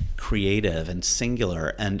very creative and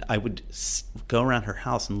singular. And I would go around her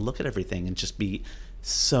house and look at everything and just be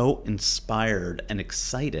so inspired and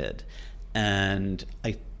excited. And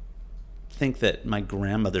I think that my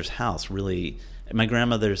grandmother's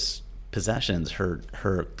possessions,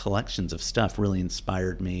 her collections of stuff really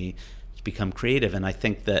inspired me to become creative. And I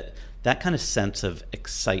think that kind of sense of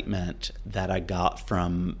excitement that I got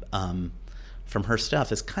from her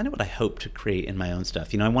stuff is kind of what I hope to create in my own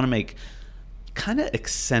stuff. I want to make kind of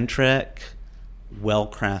eccentric,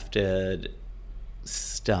 well-crafted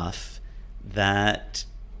stuff that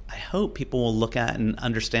I hope people will look at and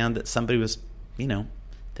understand that somebody was,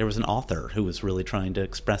 there was an author who was really trying to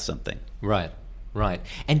express something. Right.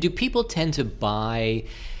 And do people tend to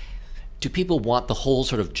do people want the whole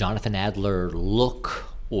sort of Jonathan Adler look?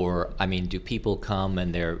 Or, do people come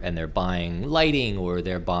and they're buying lighting, or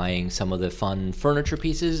they're buying some of the fun furniture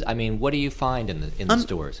pieces? What do you find in the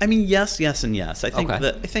stores? Yes, and yes. I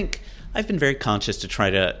think I've been very conscious to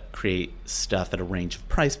try to create stuff at a range of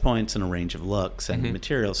price points and a range of looks and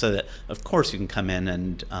materials, so that of course you can come in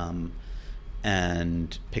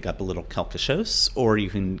and pick up a little quelque chose, or you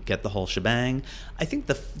can get the whole shebang. I think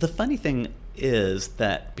the funny thing is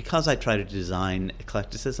that because I try to design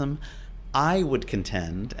eclecticism, I would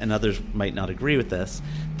contend, and others might not agree with this,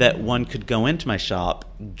 that one could go into my shop,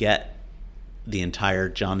 get the entire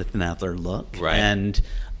Jonathan Adler look, and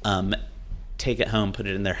take it home, put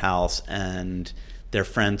it in their house, and their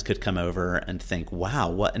friends could come over and think, wow,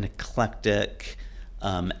 what an eclectic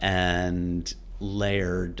and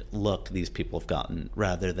layered look these people have gotten,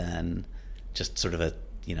 rather than just sort of a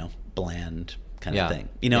bland kind of thing.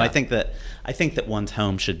 I think that one's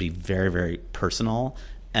home should be very, very personal.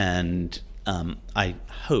 And I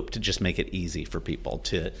hope to just make it easy for people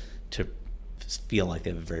to feel like they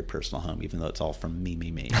have a very personal home, even though it's all from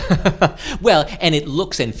me. Well, and it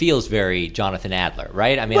looks and feels very Jonathan Adler,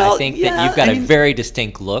 right? I think that you've got a very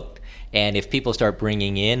distinct look. And if people start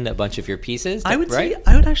bringing in a bunch of your pieces, I would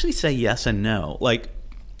actually say yes and no. Like,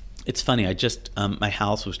 it's funny. I just my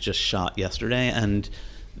house was just shot yesterday, and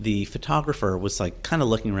the photographer was like kind of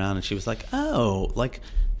looking around, and she was like, "Oh, like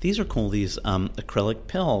these are cool. These acrylic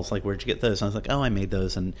pills. Like, where'd you get those?" And I was like, "Oh, I made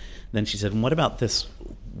those." And then she said, "And what about this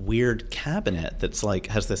weird cabinet that's like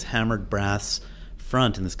has this hammered brass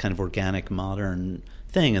front and this kind of organic modern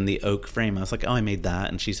thing and the oak frame?" I was like, "Oh, I made that."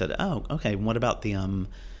 And she said, "Oh, okay. What about the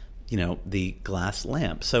the glass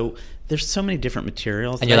lamp?" So there's so many different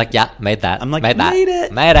materials. And you're like, "Yeah, made that." I'm like, made made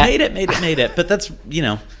it. Made it. But that's,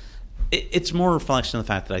 it's more a reflection of the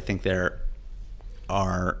fact that I think there's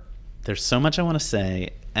so much I want to say,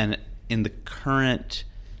 and in the current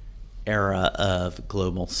era of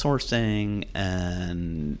global sourcing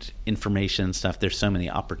and information stuff, there's so many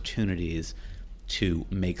opportunities to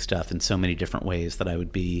make stuff in so many different ways that I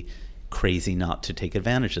would be crazy not to take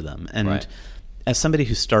advantage of them. And right. As somebody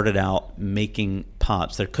who started out making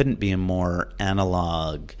pots, there couldn't be a more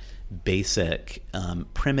analog, basic,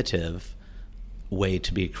 primitive way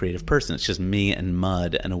to be a creative person. It's just me and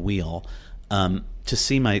mud and a wheel. To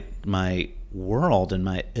see my world and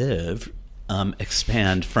my oeuvre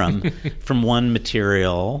expand from one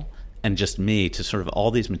material and just me to sort of all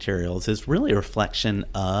these materials is really a reflection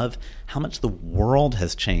of how much the world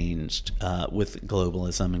has changed with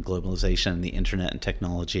globalism and globalization and the internet and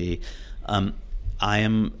technology. I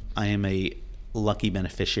am a lucky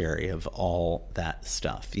beneficiary of all that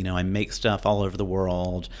stuff. I make stuff all over the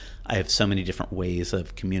world. I have so many different ways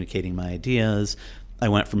of communicating my ideas. I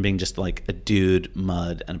went from being just like a dude,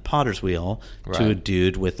 mud, and a potter's wheel to a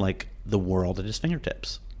dude with like the world at his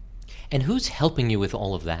fingertips. And who's helping you with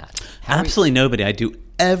all of that? Absolutely nobody. I do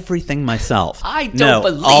everything myself. I don't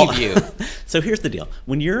believe you. So here's the deal.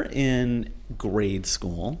 When you're in grade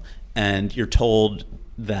school and you're told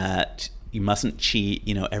that you mustn't cheat,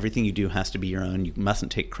 everything you do has to be your own, you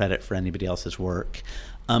mustn't take credit for anybody else's work,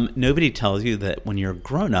 nobody tells you that when you're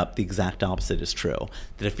grown up, the exact opposite is true.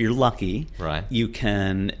 That if you're lucky, right, you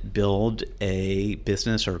can build a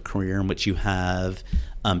business or a career in which you have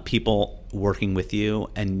people working with you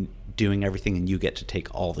and doing everything, and you get to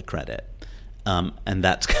take all the credit. And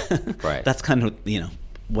that's right. That's kind of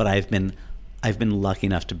what I've been lucky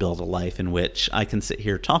enough to build a life in which I can sit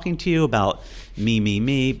here talking to you about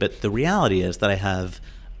me, but the reality is that I have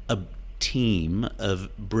a team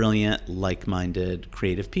of brilliant, like-minded,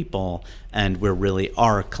 creative people, and we really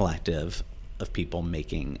are a collective of people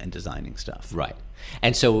making and designing stuff. Right.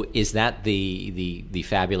 And so is that the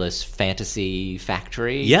fabulous fantasy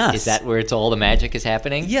factory? Yes. Is that where it's all the magic is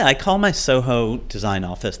happening? Yeah, I call my Soho design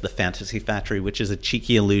office the Fantasy Factory, which is a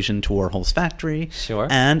cheeky allusion to Warhol's factory. Sure.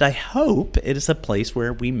 And I hope it is a place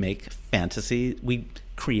where we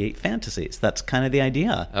create fantasies. That's kind of the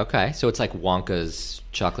idea. Okay, so it's like Wonka's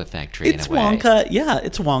chocolate factory It's in a way. Wonka, yeah,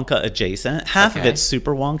 it's Wonka adjacent. Half of it's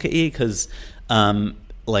super Wonka-y because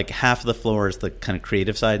like half of the floor is the kind of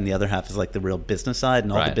creative side and the other half is like the real business side,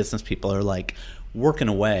 and all the business people are like working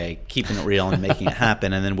away, keeping it real and making it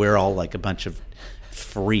happen, and then we're all like a bunch of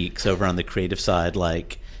freaks over on the creative side,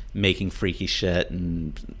 like making freaky shit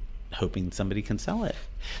and hoping somebody can sell it.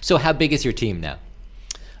 So how big is your team now?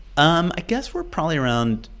 I guess we're probably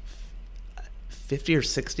around 50 or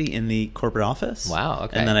 60 in the corporate office. Wow,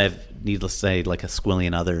 okay. And then I have, needless to say, like a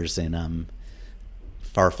squillion others in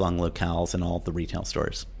far-flung locales and all the retail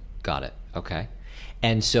stores. Got it. Okay.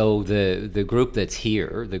 And so the group that's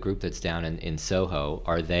here, the group that's down in Soho,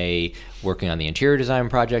 are they working on the interior design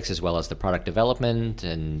projects as well as the product development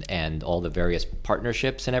and all the various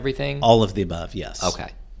partnerships and everything? All of the above, yes.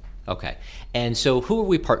 Okay. And so who are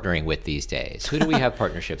we partnering with these days? Who do we have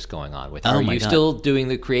partnerships going on with? Oh Are my you God. Still doing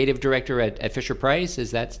the creative director at Fisher-Price?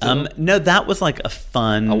 Is that still? No, that was like a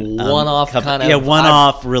fun... A one-off kind of... Yeah,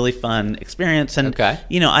 one-off, really fun experience. And, okay.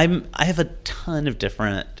 I have a ton of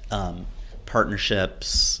different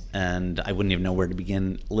partnerships, and I wouldn't even know where to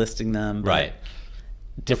begin listing them. Right.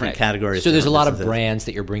 Different categories. So there's a lot of businesses. brands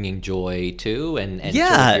that you're bringing joy to, and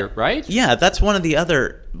yeah, sort of right? Yeah, that's one of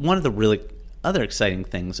the really other exciting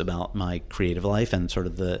things about my creative life and sort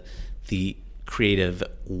of the creative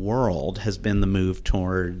world has been the move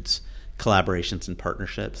towards collaborations and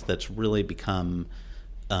partnerships. That's really become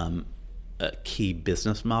a key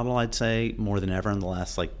business model, I'd say, more than ever in the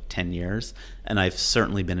last 10 years. And I've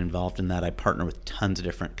certainly been involved in that. I partner with tons of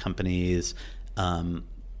different companies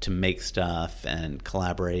to make stuff and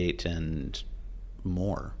collaborate and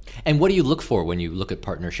more. And what do you look for when you look at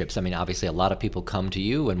partnerships? I mean, obviously a lot of people come to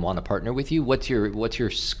you and want to partner with you. What's your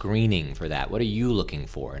screening for that? What are you looking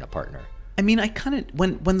for in a partner? I mean, I kind of,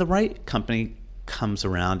 when the right company comes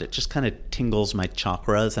around, it just kind of tingles my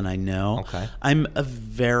chakras, and I know. Okay. I'm a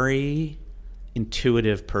very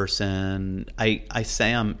intuitive person. I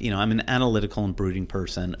say I'm an analytical and brooding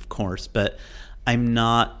person, of course, but I'm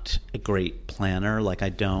not a great planner. Like I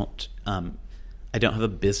don't have a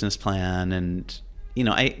business plan, and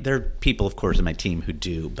there are people, of course, in my team who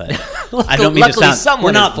do, but I don't mean to sound.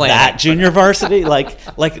 We're not that junior varsity.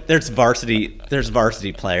 like there's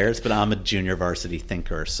varsity players, but I'm a junior varsity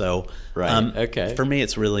thinker. So right, okay. For me,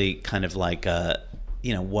 it's really kind of like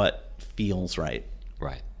what feels right.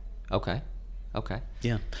 Right. Okay.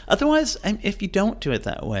 Yeah. Otherwise, if you don't do it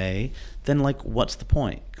that way, then like, what's the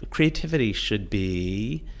point? Creativity should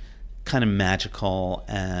be kind of magical,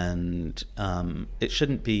 and it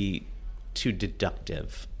shouldn't be too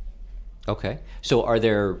deductive. Okay. So are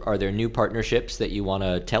there new partnerships that you want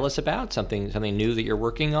to tell us about? Something new that you're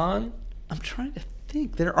working on? I'm trying to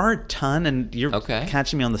think. There are a ton, and you're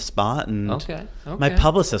catching me on the spot. And okay. My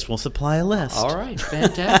publicist will supply a list. All right.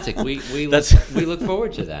 Fantastic. We look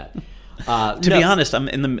forward to that. To be honest, I'm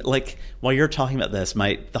in the while you're talking about this,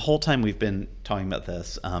 the whole time we've been talking about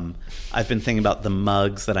this, I've been thinking about the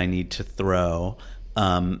mugs that I need to throw,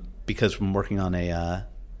 because I'm working on a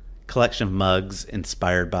collection of mugs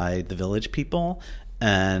inspired by the Village People,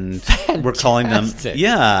 and we're calling them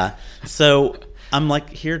So I'm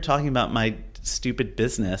here talking about my stupid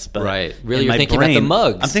business, but right, really, you're thinking about the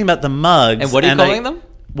mugs. I'm thinking about the mugs. And what are you calling them?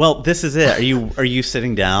 Well, this is it. Are you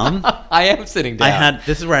sitting down? I am sitting down.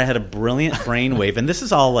 This is where I had a brilliant brainwave, and this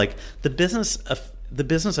is all like the business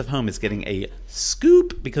of home is getting a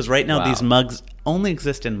scoop, because right now these mugs only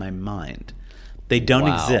exist in my mind. They don't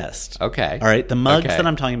exist. Okay. All right. The mugs that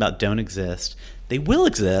I'm talking about don't exist. They will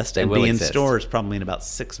exist and be in stores probably in about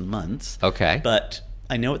 6 months. Okay. But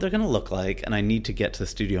I know what they're going to look like, and I need to get to the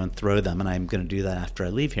studio and throw them, and I'm going to do that after I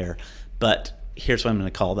leave here. But here's what I'm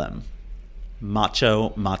going to call them.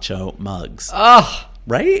 Macho mugs. Oh,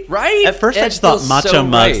 right. At first, I just thought macho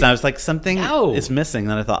mugs, and I was like, something is missing.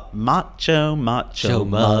 Then I thought macho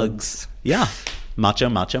mugs. Yeah, macho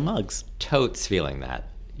mugs. Totes feeling that.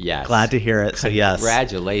 Yes. Glad to hear it. So yes,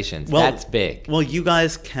 congratulations. That's big. Well, you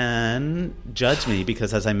guys can judge me,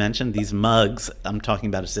 because as I mentioned, these mugs I'm talking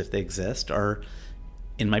about as if they exist are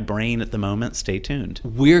in my brain at the moment. Stay tuned.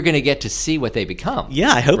 We're going to get to see what they become.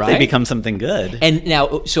 Yeah, I hope they become something good. And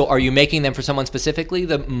now, so are you making them for someone specifically,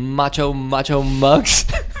 the macho mugs?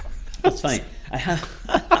 That's funny.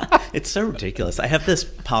 It's so ridiculous. I have this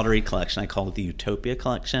pottery collection. I call it the Utopia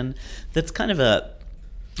collection. That's kind of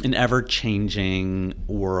an ever-changing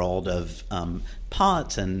world of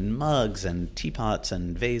pots and mugs and teapots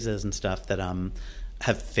and vases and stuff that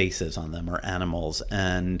have faces on them, or animals.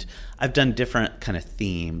 And I've done different kind of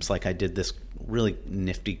themes. Like I did this really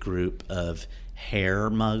nifty group of hair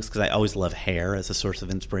mugs, because I always love hair as a source of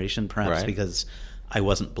inspiration, perhaps because I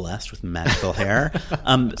wasn't blessed with magical hair.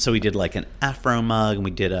 So we did like an afro mug, and we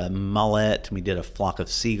did a mullet, and we did a flock of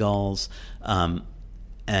seagulls.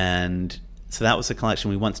 And so that was a collection.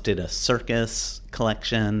 We once did a circus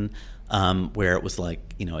collection, where it was like,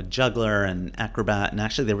 a juggler and acrobat. And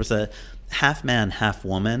actually there was a half man, half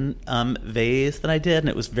woman vase that I did, and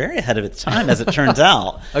it was very ahead of its time, as it turns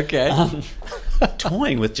out. Okay.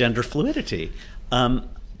 Toying with gender fluidity.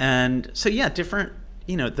 And so, different,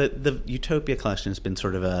 the Utopia collection has been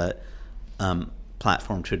sort of a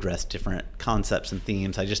platform to address different concepts and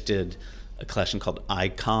themes. I just did a collection called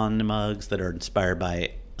Icon mugs that are inspired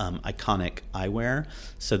by iconic eyewear.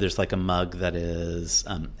 So there's like a mug that is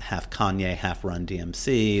half Kanye, half Run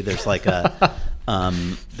DMC. There's like a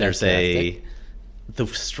the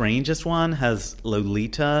strangest one has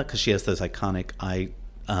Lolita, because she has those iconic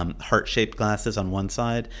heart-shaped glasses on one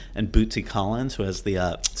side, and Bootsy Collins, who has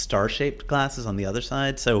the star-shaped glasses on the other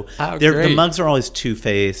side. So the mugs are always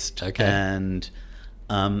two-faced. Okay. And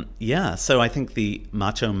so I think the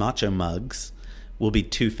macho mugs will be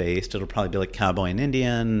two-faced. It'll probably be like cowboy and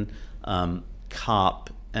Indian, cop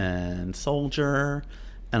and soldier,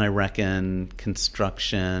 and I reckon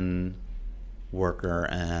construction worker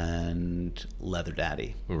and leather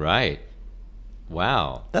daddy. Right.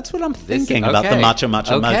 Wow. That's what I'm thinking about the macho mugs.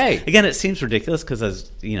 Again, it seems ridiculous because, as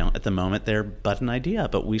you know, at the moment they're but an idea,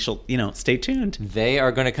 but we shall, stay tuned. They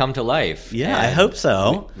are going to come to life. Yeah, I hope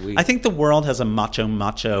so. I think the world has a macho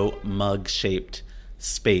mug-shaped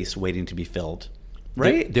space waiting to be filled.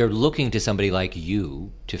 Right? They're looking to somebody like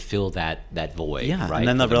you to fill that void. Yeah, right? And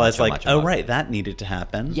then they'll realize right, that needed to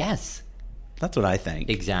happen. Yes. That's what I think.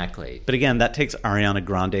 Exactly. But again, that takes Ariana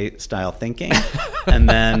Grande style thinking. And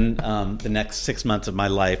then the next 6 months of my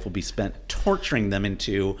life will be spent torturing them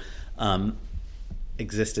into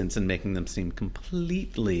existence and making them seem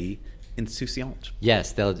completely insouciant.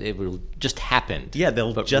 Yes, it will just happen. Yeah,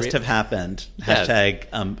 they'll just have happened. Yes.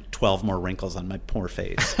 # 12 more wrinkles on my poor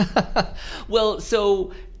face. Well,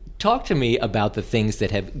 so talk to me about the things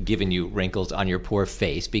that have given you wrinkles on your poor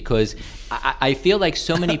face, because I feel like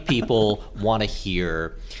so many people want to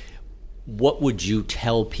hear, what would you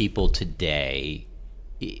tell people today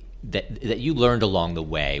that you learned along the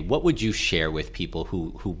way? What would you share with people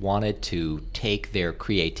who wanted to take their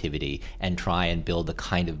creativity and try and build the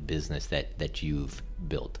kind of business that you've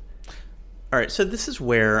built? All right, so this is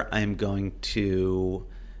where I'm going to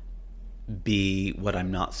be what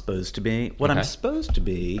I'm not supposed to be. What I'm supposed to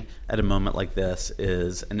be at a moment like this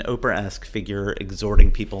is an Oprah-esque figure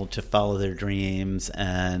exhorting people to follow their dreams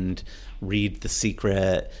and read The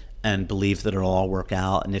Secret and believe that it'll all work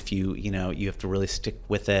out. And if you have to really stick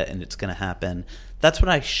with it and it's going to happen. That's what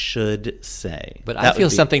I should say. But I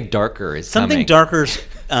feel something darker is coming. Something darker's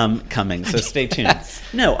coming, so stay tuned. Yes.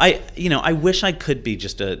 No, I wish I could be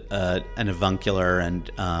just an avuncular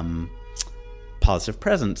and positive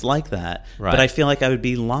presence like that. Right. But I feel like I would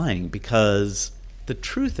be lying, because the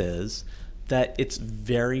truth is that it's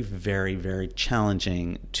very, very, very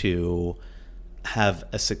challenging to have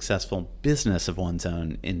a successful business of one's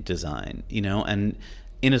own in design, and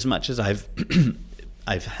in as much as I've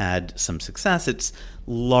had some success, it's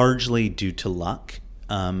largely due to luck.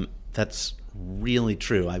 That's really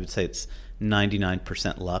true. I would say it's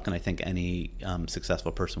 99% luck, and I think any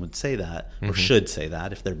successful person would say that, or should say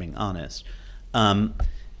that if they're being honest. And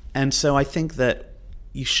so I think that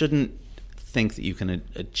you shouldn't think that you can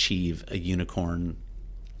achieve a unicorn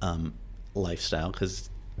lifestyle, because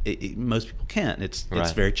most people can't. It's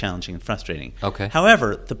very challenging and frustrating. Okay.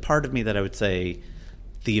 However, the part of me that I would say,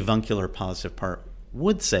 the avuncular positive part,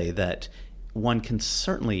 would say that one can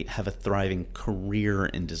certainly have a thriving career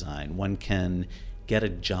in design. One can get a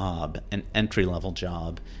job, an entry-level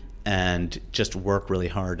job, and just work really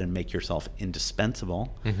hard and make yourself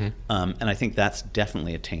indispensable. And I think that's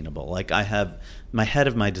definitely attainable. Like, I have my head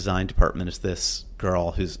of my design department is this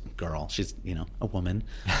girl she's a woman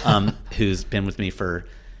who's been with me for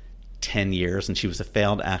 10 years, and she was a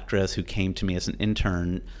failed actress who came to me as an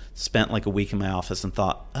intern, spent like a week in my office and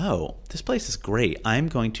thought, oh, this place is great. I'm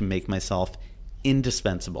going to make myself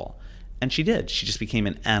indispensable. And she did. She just became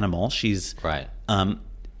an animal. She's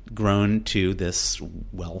grown to this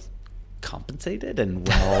well compensated and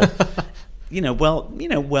a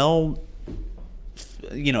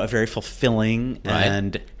very fulfilling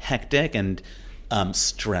and hectic and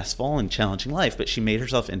stressful and challenging life. But she made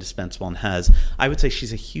herself indispensable and I would say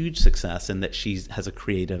she's a huge success in that she has a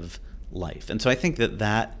creative life. And so I think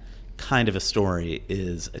that kind of a story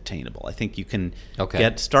is attainable. I think you can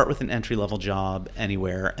start with an entry-level job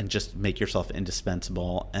anywhere and just make yourself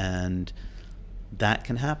indispensable, and that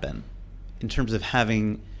can happen. In terms of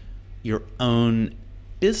having your own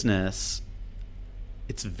business,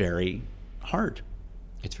 it's very hard.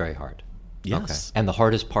 It's very hard. Yes. Okay. And the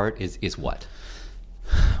hardest part is what?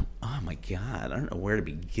 Oh my God, I don't know where to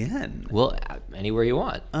begin. Well, anywhere you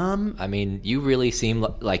want. I mean, you really seem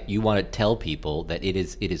like you want to tell people that it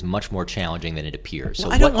is much more challenging than it appears. So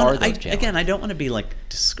what are those challenges? Again, I don't want to be like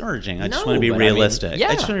discouraging. I just want to be realistic.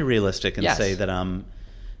 I just want to be realistic and say that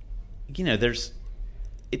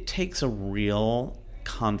it takes a real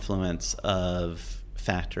confluence of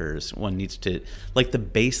factors. One needs to, like, the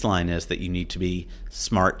baseline is that you need to be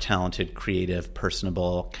smart, talented, creative,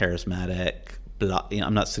 personable, charismatic.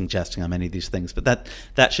 I'm not suggesting I'm any of these things, but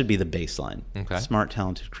that should be the baseline. Okay. Smart,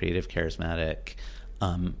 talented, creative, charismatic.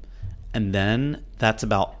 And then that's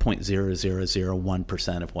about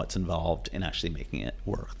 0.0001% of what's involved in actually making it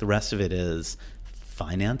work. The rest of it is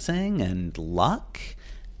financing and luck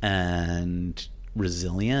and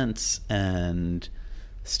resilience and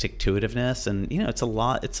stick-to-itiveness, and it's a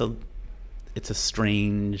lot. It's a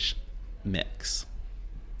strange mix.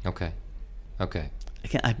 Okay.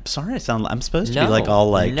 Again, I'm sorry. I'm supposed to be like all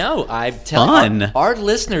like I'm telling our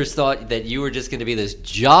listeners thought that you were just going to be this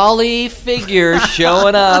jolly figure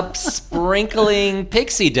showing up, sprinkling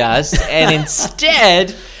pixie dust, and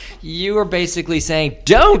instead you were basically saying,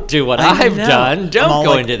 "Don't do what I've done. Don't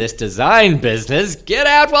go into this design business. Get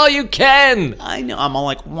out while you can." I know. I'm all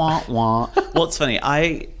like wah wah. Well, it's funny.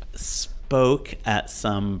 I spoke at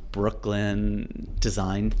some Brooklyn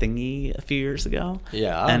design thingy a few years ago.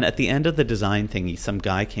 Yeah. And at the end of the design thingy, some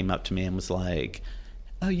guy came up to me and was like,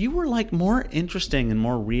 "Oh, you were like more interesting and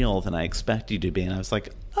more real than I expected you to be." And I was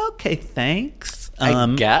like, "Okay, thanks.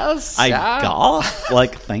 I guess.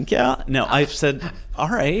 Like, thank you." No, I said, "All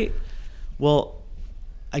right. Well,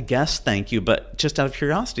 I guess thank you, but just out of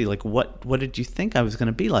curiosity, like, what did you think I was going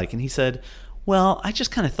to be like?" And he said, "Well, I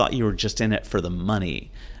just kind of thought you were just in it for the money."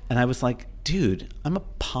 And I was like, "Dude, I'm a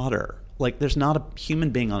potter. Like, there's not a human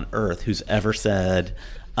being on earth who's ever said,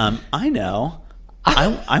 I know,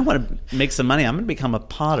 I want to make some money. I'm going to become a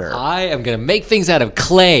potter. I am going to make things out of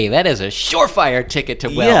clay. That is a surefire ticket to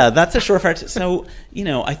wealth. Yeah, that's a surefire. So,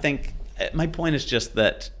 I think my point is just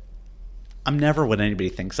that I'm never what anybody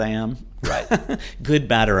thinks I am. Right. Good,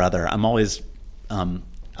 bad, or other. I'm always, I'm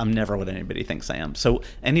never what anybody thinks I am. So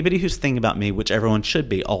anybody who's thinking about me, which everyone should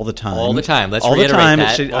be all the time. All the time. Let's all reiterate the time,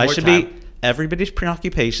 that. I should be everybody's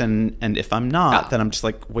preoccupation. And if I'm not, then I'm just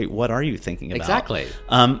like, wait, what are you thinking about? Exactly.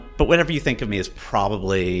 But whatever you think of me is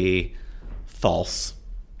probably false.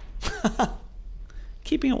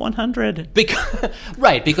 Keeping it 100.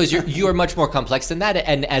 Because you're much more complex than that,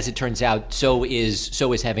 and as it turns out, so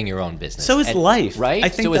is having your own business. So is life, right? I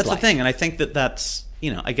think so that's the thing, and I think that's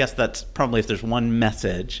I guess that's probably, if there's one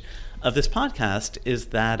message of this podcast, is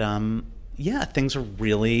that things are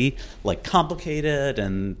really like complicated,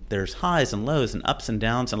 and there's highs and lows and ups and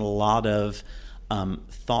downs, and a lot of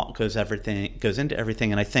thought goes into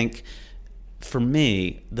everything, and I think. For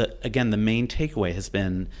me, the main takeaway has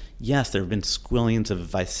been, yes, there have been squillions of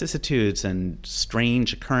vicissitudes and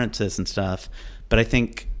strange occurrences and stuff, but I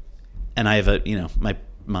think, and I have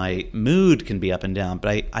my mood can be up and down,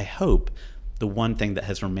 but I hope the one thing that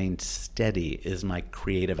has remained steady is my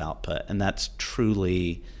creative output, and that's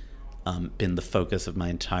truly been the focus of my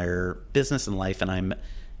entire business and life, and I'm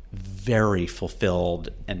very fulfilled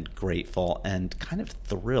and grateful and kind of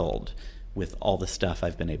thrilled with all the stuff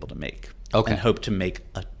I've been able to make. Okay. And hope to make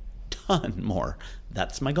a ton more.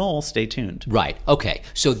 That's my goal. Stay tuned. Right. Okay.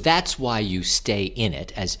 So that's why you stay in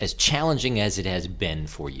it, as challenging as it has been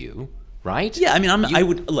for you, right? Yeah. I mean,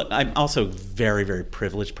 I'm also a very, very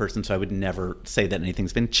privileged person, so I would never say that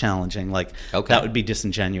anything's been challenging. Like, that would be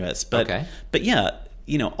disingenuous. But, but yeah,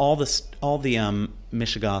 all the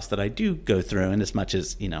mishigas that I do go through, and as much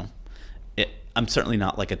as, I'm certainly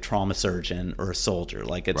not like a trauma surgeon or a soldier.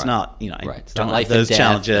 Like, it's not, I don't have those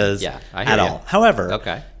challenges at all.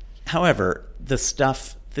 However, the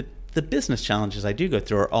stuff, the business challenges I do go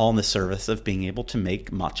through are all in the service of being able to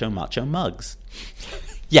make macho mugs.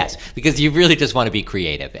 Yes, because you really just want to be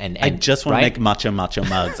creative. And I just want to make macho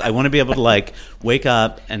mugs. I want to be able to wake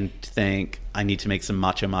up and think, I need to make some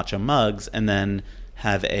macho mugs, and then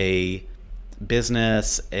have a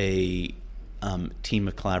business, a team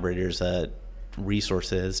of collaborators,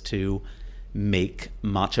 resources to make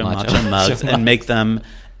macho mugs and make them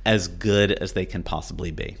as good as they can possibly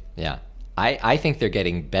be. Yeah. I think they're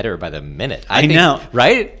getting better by the minute. I know.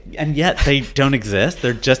 Right? And yet they don't exist.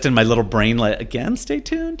 They're just in my little brain. Again, stay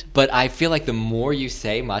tuned. But I feel like the more you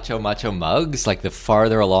say macho mugs, like the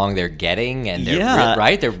farther along they're getting, and they're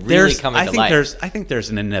right? They're really coming to life. I think there's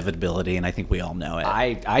an inevitability, and I think we all know it.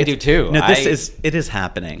 I do too. No, it is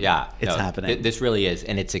happening. Yeah. It's happening. This really is,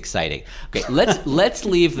 and it's exciting. Okay, let's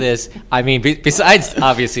leave this. I mean, besides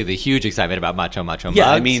obviously the huge excitement about macho mugs. Yeah,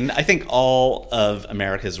 I mean, I think all of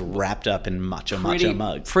America is wrapped up in macho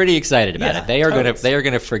mugs. Pretty excited about it. They are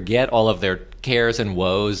gonna forget all of their cares and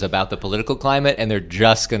woes about the political climate, and they're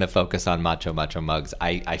just gonna focus on macho mugs.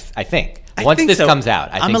 I think once this comes out,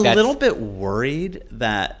 I'm a little bit worried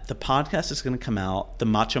that the podcast is going to come out, the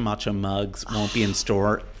macho mugs won't be in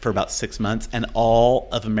store for about 6 months, and all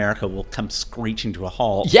of America will come screeching to a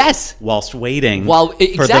halt. Yes, whilst waiting.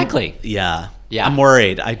 Exactly. Yeah. I'm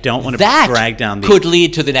worried. I don't want to drag down the... could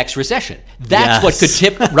lead to the next recession. That's what could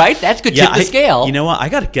tip, right? That could tip the scale. You know what? I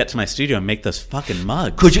got to get to my studio and make those fucking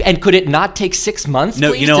mugs. Could it not take 6 months,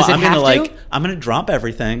 No, please? you know what? I'm going to drop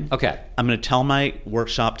everything. Okay. I'm going to tell my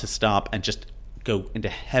workshop to stop and just go into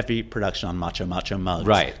heavy production on macho mugs.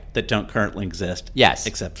 Right. That don't currently exist. Yes.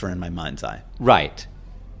 Except for in my mind's eye. Right.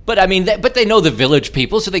 But I mean, but they know the Village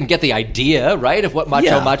people, so they can get the idea, right, of what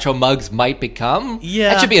macho mugs might become. Yeah,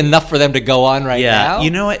 that should be enough for them to go on now. You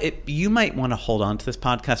know what? You might want to hold on to this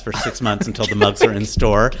podcast for 6 months until the mugs are in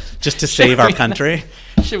store, just to save our country.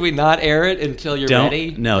 Should we not air it until you're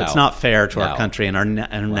ready? No, it's not fair to our country and our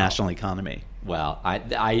national economy. Well,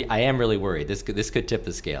 I am really worried. This could tip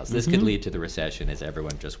the scales. This could lead to the recession. Is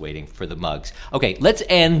everyone just waiting for the mugs? Okay, let's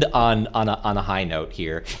end on a high note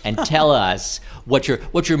here and tell us what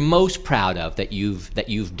you're most proud of that you've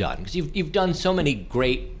done, because you've done so many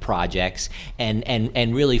great projects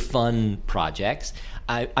and really fun projects.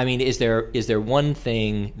 I mean, is there one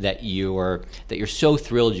thing that you're so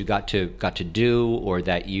thrilled you got to do, or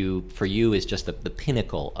that for you is just the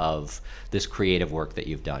pinnacle of this creative work that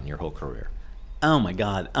you've done your whole career? Oh my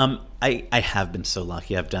God. I have been so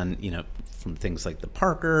lucky. I've done, from things like the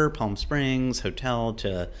Parker, Palm Springs Hotel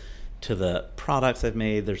to the products I've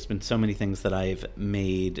made. There's been so many things that I've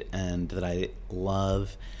made and that I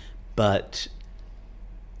love.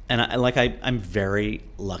 I'm very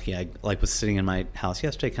lucky. I was sitting in my house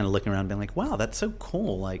yesterday kind of looking around being like, wow, that's so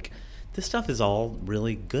cool. Like, this stuff is all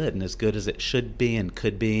really good and as good as it should be and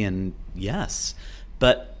could be, and yes.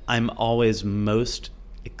 But I'm always most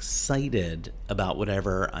excited about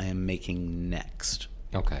whatever I am making next.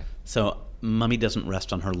 Okay. So Mummy doesn't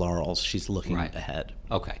rest on her laurels. She's looking ahead.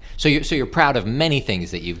 Okay. So you're proud of many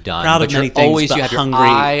things that you've done. Proud of many things, but you have hungry. your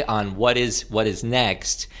eye on what is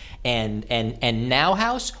next. And Now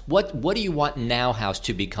House, what do you want Now House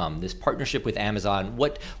to become? This partnership with Amazon,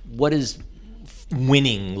 what does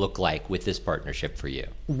winning look like with this partnership for you?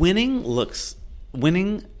 The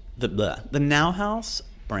Now House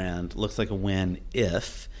brand looks like a win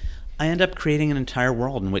if I end up creating an entire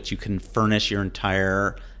world in which you can furnish your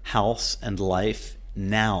entire house and life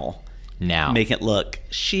now. Make it look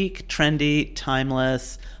chic, trendy,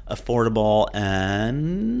 timeless, affordable,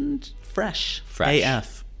 and fresh.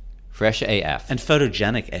 AF. Fresh AF. And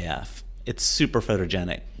photogenic AF. It's super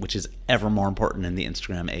photogenic, which is ever more important in the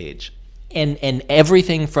Instagram age. And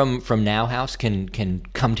everything from Now House can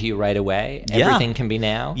come to you right away? Everything can be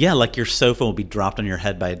now? Yeah, like your sofa will be dropped on your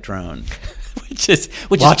head by a drone.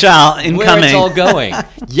 Watch out, incoming. Where it's all going.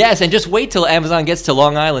 Yes, and just wait till Amazon gets to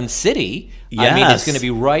Long Island City. Yes. I mean, it's going to be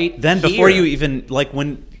right then here. Before you even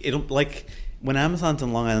when Amazon's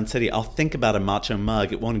in Long Island City, I'll think about a Macho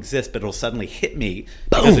mug. It won't exist, but it'll suddenly hit me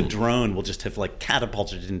because a drone will just have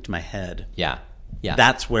catapulted it into my head. Yeah.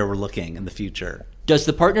 That's where we're looking in the future. Does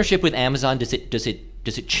the partnership with Amazon does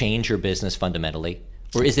it change your business fundamentally?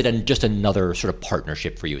 Or is it just another sort of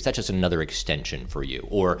partnership for you? Is that just another extension for you?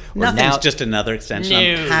 Or nothing's just another extension.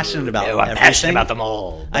 I'm passionate about everything. I'm passionate about them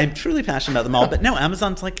all. I'm truly passionate about them all. But no,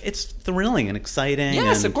 Amazon's it's thrilling and exciting.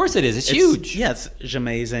 Yes, of course it is. It's huge. Yeah, it's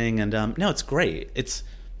amazing. And no, it's great.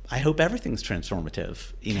 I hope everything's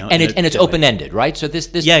transformative. And it's open-ended, right? So this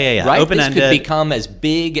yeah. Right? Open-ended. This could become as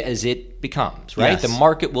big as it becomes, right? Yes. The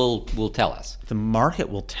market will tell us. The market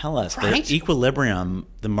will tell us. Right?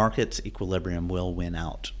 The market's equilibrium will win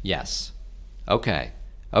out. Yes. Okay.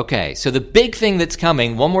 So the big thing that's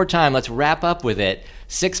coming, one more time, let's wrap up with it.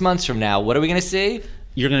 6 months from now, what are we going to see?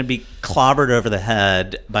 You're going to be clobbered over the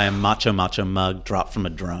head by a macho mug dropped from a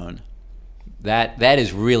drone. That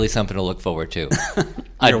is really something to look forward to.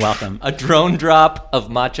 You're welcome. A drone drop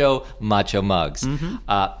of macho mugs.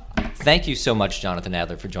 Mm-hmm. Thank you so much, Jonathan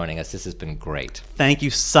Adler, for joining us. This has been great. Thank you.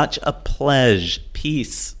 Such a pleasure.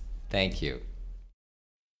 Peace. Thank you.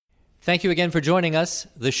 Thank you again for joining us.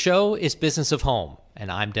 The show is Business of Home,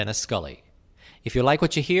 and I'm Dennis Scully. If you like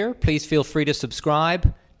what you hear, please feel free to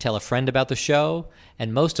subscribe, tell a friend about the show,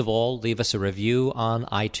 and most of all, leave us a review on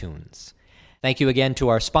iTunes. Thank you again to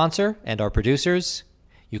our sponsor and our producers.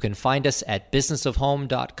 You can find us at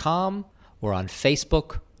businessofhome.com or on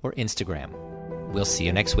Facebook or Instagram. We'll see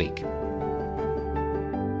you next week.